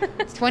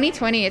 It's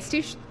 2020.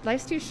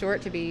 Life's too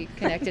short to be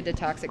connected to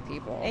toxic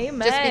people.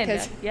 Amen.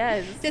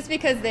 Just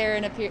because they're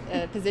in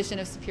a position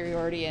of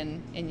superiority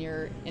in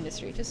your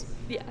industry. Just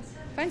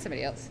find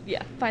somebody else.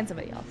 Yeah, find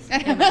somebody else.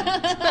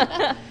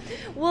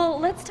 Well,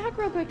 let's talk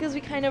real quick as we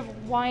kind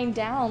of wind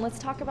down. Let's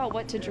talk about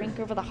what to drink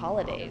over the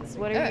holidays.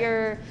 What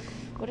are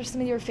What are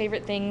some of your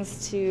favorite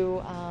things to,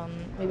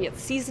 maybe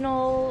it's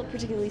seasonal,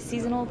 particularly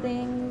seasonal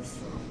things?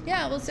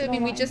 Yeah, well, so I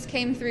mean, we just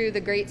came through the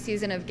great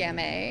season of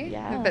Gamay,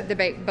 Yeah.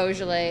 the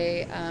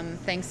Beaujolais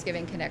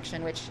Thanksgiving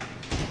connection, which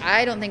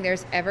I don't think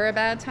there's ever a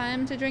bad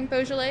time to drink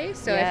Beaujolais.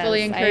 So I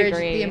fully encourage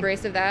the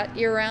embrace of that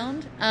year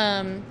round.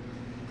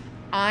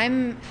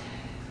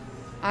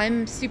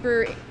 I'm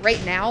super,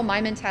 right now,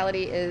 my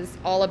mentality is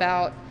all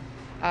about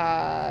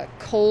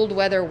cold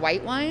weather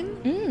white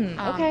wine.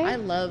 Okay. I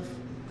love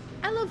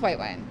white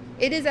wine.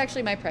 It is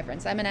actually my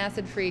preference. I'm an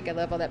acid freak. I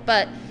love all that.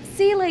 But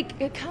see,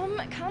 like come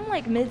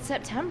like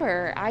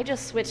mid-September, I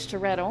just switched to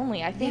red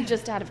only. I think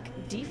just out of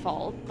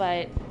default,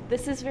 but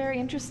this is very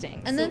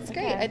interesting. And so, that's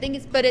great. I think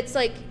it's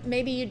like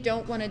maybe you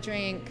don't want to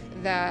drink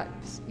that,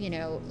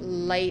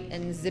 light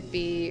and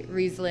zippy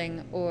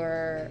Riesling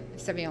or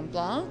Sauvignon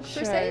Blanc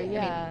per se.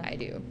 Yeah. I mean, I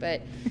do,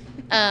 but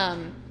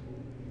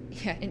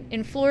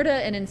in Florida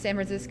and in San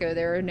Francisco,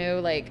 there are no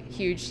like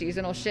huge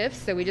seasonal shifts,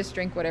 so we just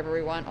drink whatever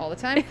we want all the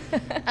time.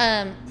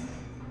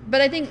 But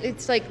I think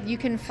it's like you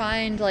can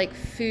find like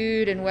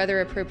food and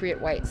weather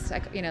appropriate whites,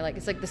 like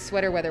it's like the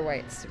sweater weather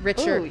whites,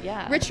 richer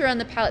on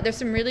the palate. There's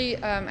some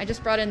really. I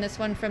just brought in this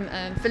one from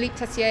Philippe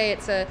Tessier.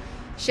 It's a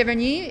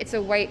Cheverny. It's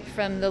a white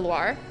from the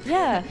Loire.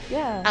 Yeah.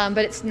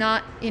 But it's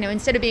not,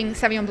 instead of being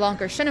Sauvignon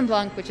Blanc or Chenin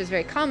Blanc, which is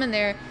very common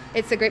there,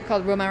 it's a grape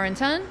called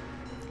Romarinton.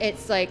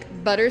 It's like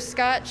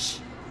butterscotch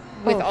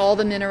with all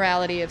the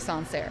minerality of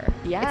Sancerre.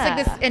 Yeah. It's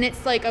like this, and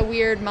it's like a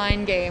weird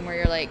mind game where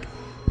you're like,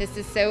 this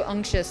is so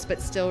unctuous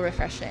but still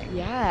refreshing.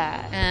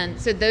 Yeah. And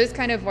so those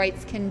kind of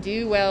whites can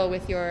do well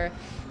with your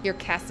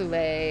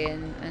cassoulet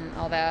and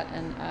all that.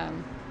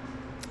 And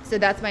so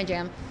that's my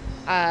jam.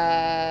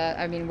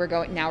 I mean,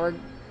 we're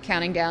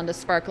counting down to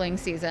sparkling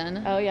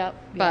season. Oh, yeah.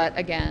 But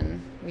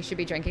again, we should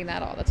be drinking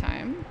that all the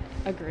time.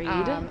 Agreed.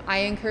 I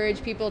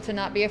encourage people to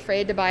not be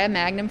afraid to buy a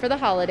Magnum for the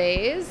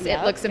holidays.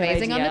 It looks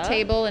amazing on the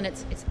table, and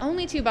it's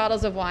only 2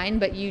 bottles of wine,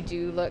 but you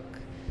do look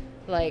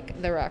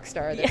like the rock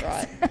star that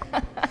brought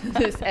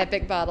this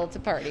epic bottle to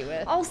party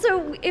with.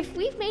 Also, if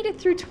we've made it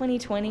through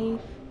 2020,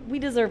 we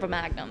deserve a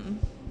Magnum.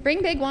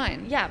 Bring big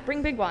wine. Yeah,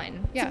 bring big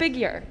wine. It's a big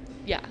year.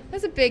 Yeah.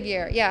 That's a big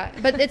year. Yeah.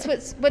 But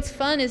it's what's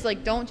fun is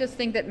like, don't just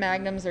think that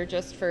Magnums are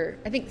just for,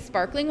 I think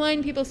sparkling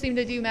wine, people seem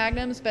to do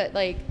Magnums, but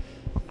like,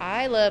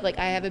 I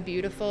have a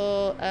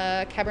beautiful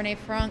Cabernet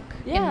Franc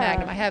in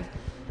Magnum. I have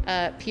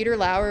Peter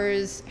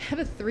Lauer's, I have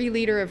a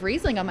 3-liter of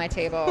Riesling on my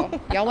table.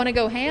 Y'all want to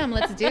go ham?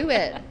 Let's do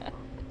it.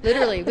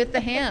 Literally, with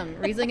the ham.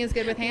 Riesling is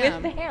good with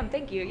ham. With the ham,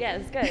 thank you.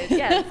 Yes, good.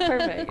 Yes,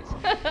 perfect.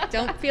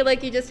 Don't feel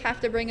like you just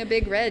have to bring a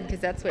big red because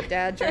that's what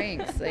Dad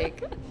drinks.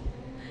 Like,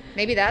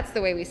 maybe that's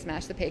the way we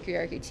smash the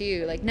patriarchy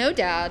too. Like, no,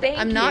 Dad,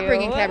 I'm not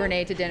bringing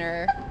Cabernet to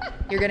dinner.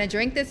 You're going to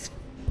drink this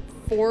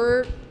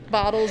 4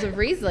 bottles of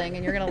Riesling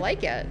and you're going to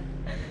like it.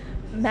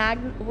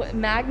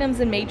 Magnums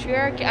and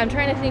matriarchy. I'm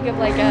trying to think of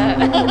like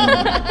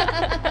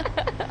a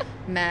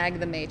Mag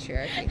the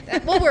matriarchy.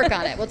 We'll work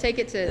on it. We'll take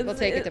it to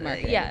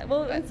market. Yeah.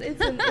 Well, it's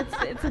in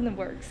the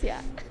works. Yeah.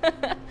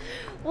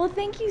 Well,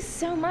 thank you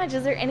so much.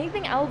 Is there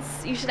anything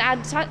else you should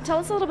add? Tell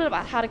us a little bit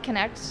about how to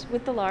connect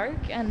with the Lark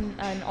and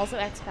also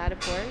Expat, of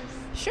course.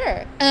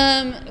 Sure.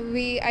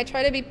 I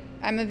try to be.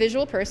 I'm a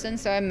visual person,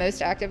 so I'm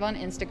most active on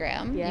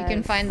Instagram. Yes. You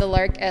can find the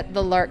Lark at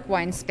the Lark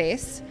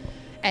Winespace.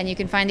 And you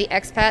can find the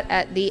Expat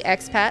at the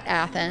Expat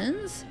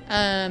Athens.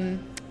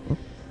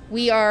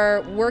 We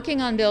are working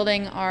on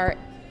building our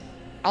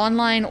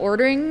online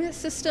ordering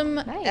system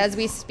as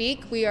we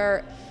speak. We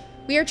are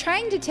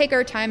trying to take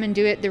our time and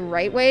do it the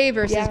right way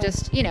versus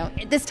just,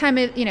 this time,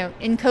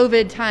 in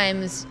COVID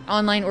times,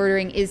 online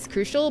ordering is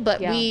crucial. But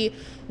we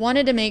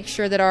wanted to make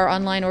sure that our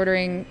online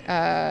ordering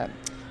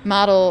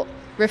model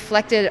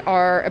reflected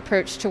our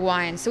approach to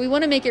wine. So we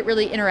want to make it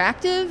really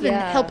interactive and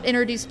help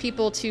introduce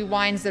people to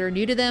wines that are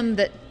new to them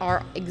that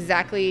are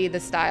exactly the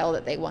style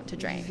that they want to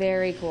drink.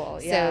 Very cool.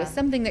 Yeah. So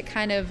something that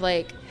kind of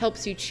like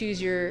helps you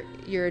choose your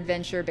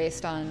adventure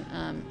based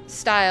on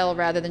style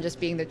rather than just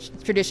being the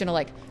traditional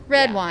like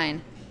red wine,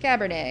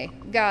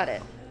 Cabernet, got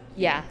it.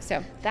 Yeah.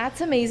 So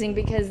that's amazing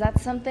because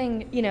that's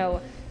something,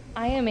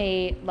 I am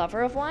a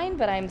lover of wine,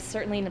 but I'm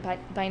certainly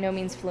by no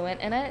means fluent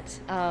in it.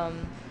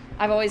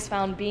 I've always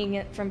found being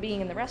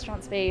in the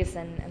restaurant space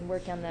and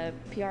working on the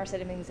PR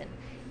side of things and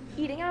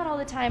eating out all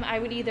the time, I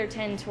would either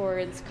tend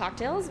towards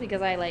cocktails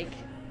because I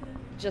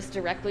just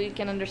directly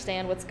can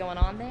understand what's going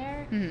on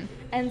there. Mm-hmm.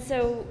 And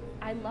so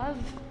I love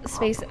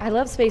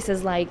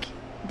spaces like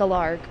the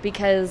Lark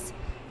because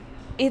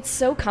it's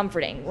so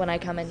comforting when I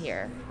come in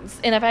here.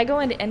 And if I go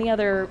into any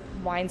other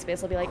wine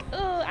space, I'll be like,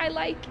 oh, I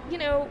like,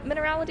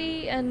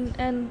 minerality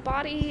and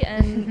body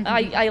and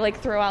I like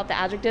throw out the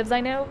adjectives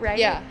I know, right?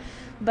 Yeah.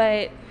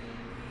 But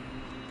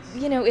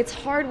it's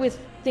hard with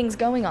things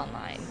going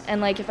online.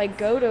 And if I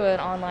go to an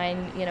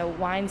online,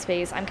 wine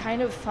space, I'm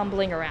kind of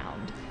fumbling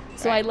around.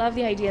 So I love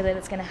the idea that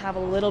it's going to have a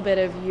little bit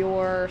of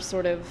your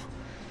sort of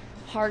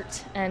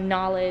heart and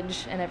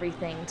knowledge and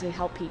everything to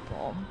help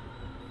people.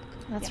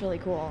 That's really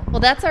cool. Well,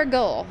 that's our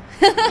goal.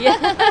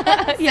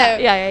 Yeah.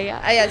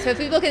 So if if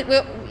we look at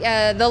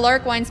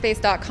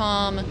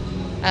thelarkwinespace.com,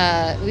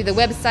 With the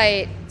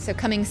website, so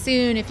coming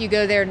soon. If you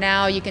go there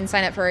now, you can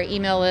sign up for our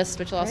email list,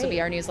 which will also be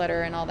our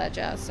newsletter and all that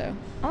jazz. So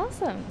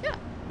awesome. Yeah.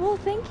 Well,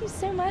 thank you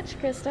so much,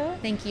 Krista.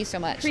 Thank you so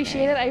much.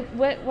 Appreciate it.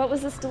 What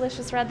was this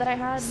delicious red that I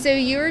had? So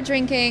you're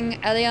drinking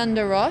Alliane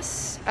de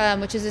Rosse,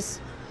 which is this,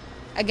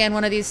 again,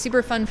 one of these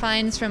super fun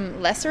finds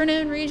from lesser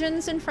known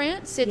regions in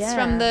France. It's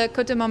from the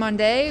Côte de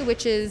Marmande,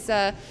 which is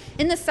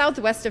in the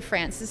southwest of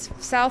France. It's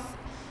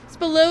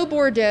below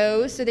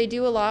Bordeaux, so they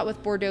do a lot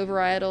with Bordeaux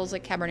varietals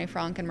like Cabernet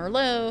Franc and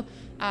Merlot.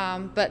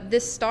 But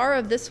this star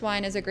of this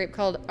wine is a grape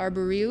called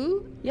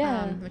Arborieux,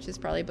 which is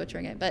probably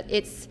butchering it, but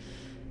it's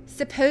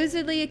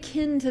supposedly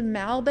akin to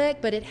Malbec,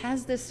 but it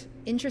has this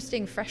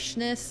interesting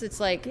freshness. It's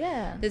like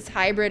this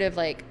hybrid of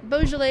like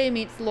Beaujolais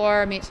meets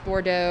Loire meets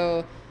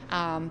Bordeaux,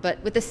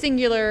 but with the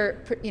singular,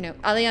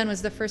 Alliane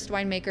was the first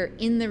winemaker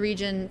in the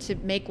region to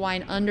make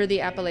wine under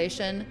the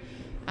appellation.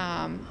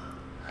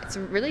 It's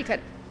really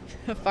kind of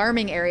a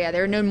farming area.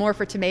 They're known more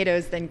for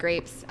tomatoes than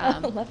grapes. I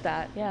love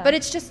that. Yeah. But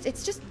it's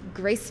just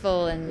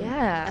graceful and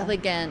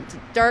elegant,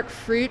 dark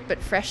fruit,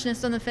 but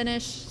freshness on the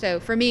finish. So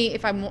for me,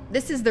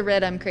 this is the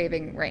red I'm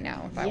craving right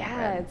now. If I want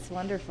red. It's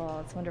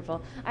wonderful. It's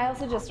wonderful. I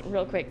also just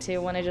real quick too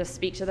want to just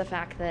speak to the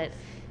fact that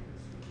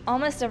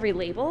almost every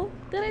label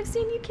that I've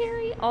seen you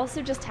carry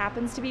also just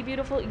happens to be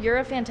beautiful. You're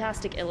a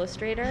fantastic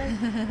illustrator,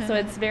 so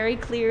it's very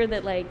clear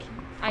that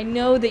I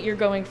know that you're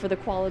going for the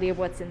quality of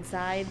what's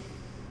inside.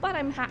 But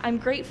I'm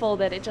grateful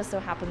that it just so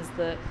happens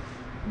the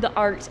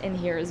art in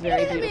here is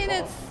very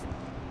beautiful.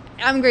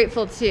 I'm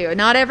grateful too.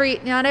 Not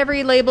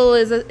every label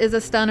is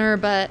a stunner,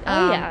 but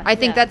I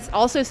think that's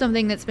also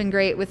something that's been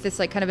great with this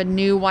kind of a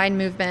new wine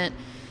movement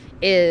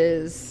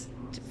is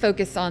to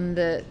focus on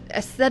the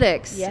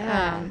aesthetics.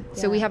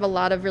 So we have a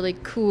lot of really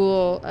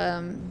cool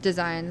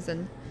designs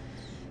and.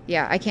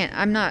 Yeah,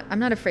 I'm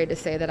not afraid to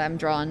say that I'm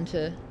drawn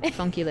to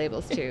funky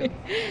labels too.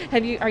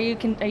 Are you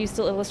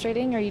still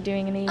illustrating? Are you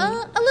doing any? A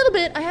little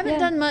bit. I haven't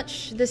done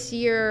much this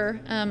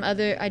year.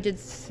 I did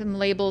some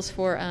labels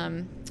for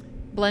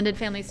Blended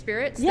Family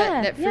Spirits,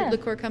 that fruit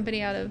liqueur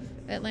company out of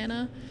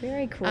Atlanta.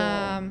 Very cool.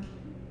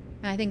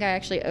 I think I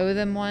actually owe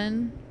them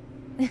one,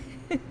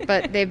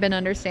 but they've been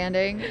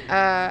understanding.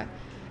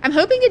 I'm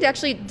hoping to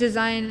actually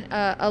design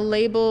a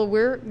label.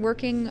 We're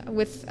working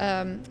with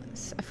an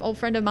old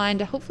friend of mine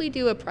to hopefully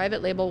do a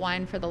private label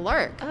wine for the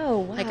Lark. Oh,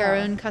 wow. Like our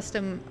own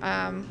custom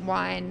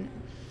wine.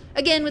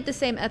 Again, with the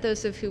same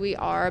ethos of who we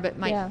are, but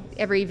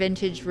every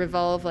vintage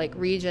revolve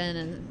region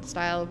and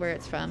style of where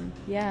it's from.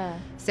 Yeah.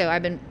 So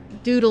I've been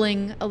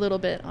doodling a little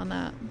bit on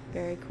that.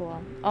 Very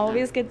cool.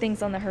 Always good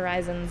things on the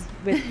horizons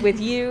with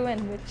you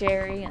and with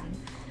Jerry and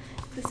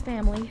this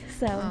family.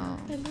 So I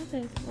love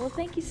it. Well,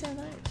 thank you so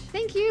much.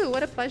 Thank you.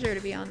 What a pleasure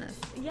to be on this.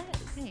 Yes.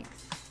 Thanks.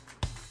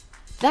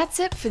 That's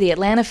it for the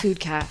Atlanta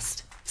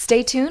Foodcast.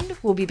 Stay tuned.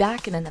 We'll be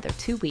back in another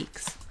 2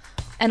 weeks.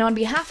 And on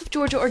behalf of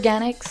Georgia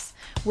Organics,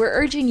 we're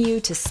urging you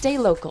to stay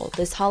local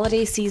this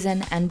holiday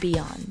season and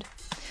beyond.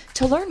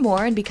 To learn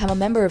more and become a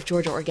member of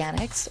Georgia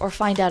Organics or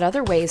find out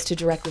other ways to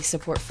directly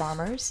support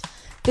farmers,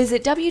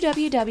 visit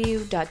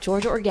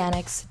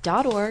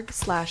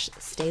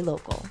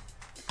www.georgiaorganics.org/staylocal.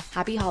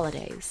 Happy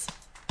holidays.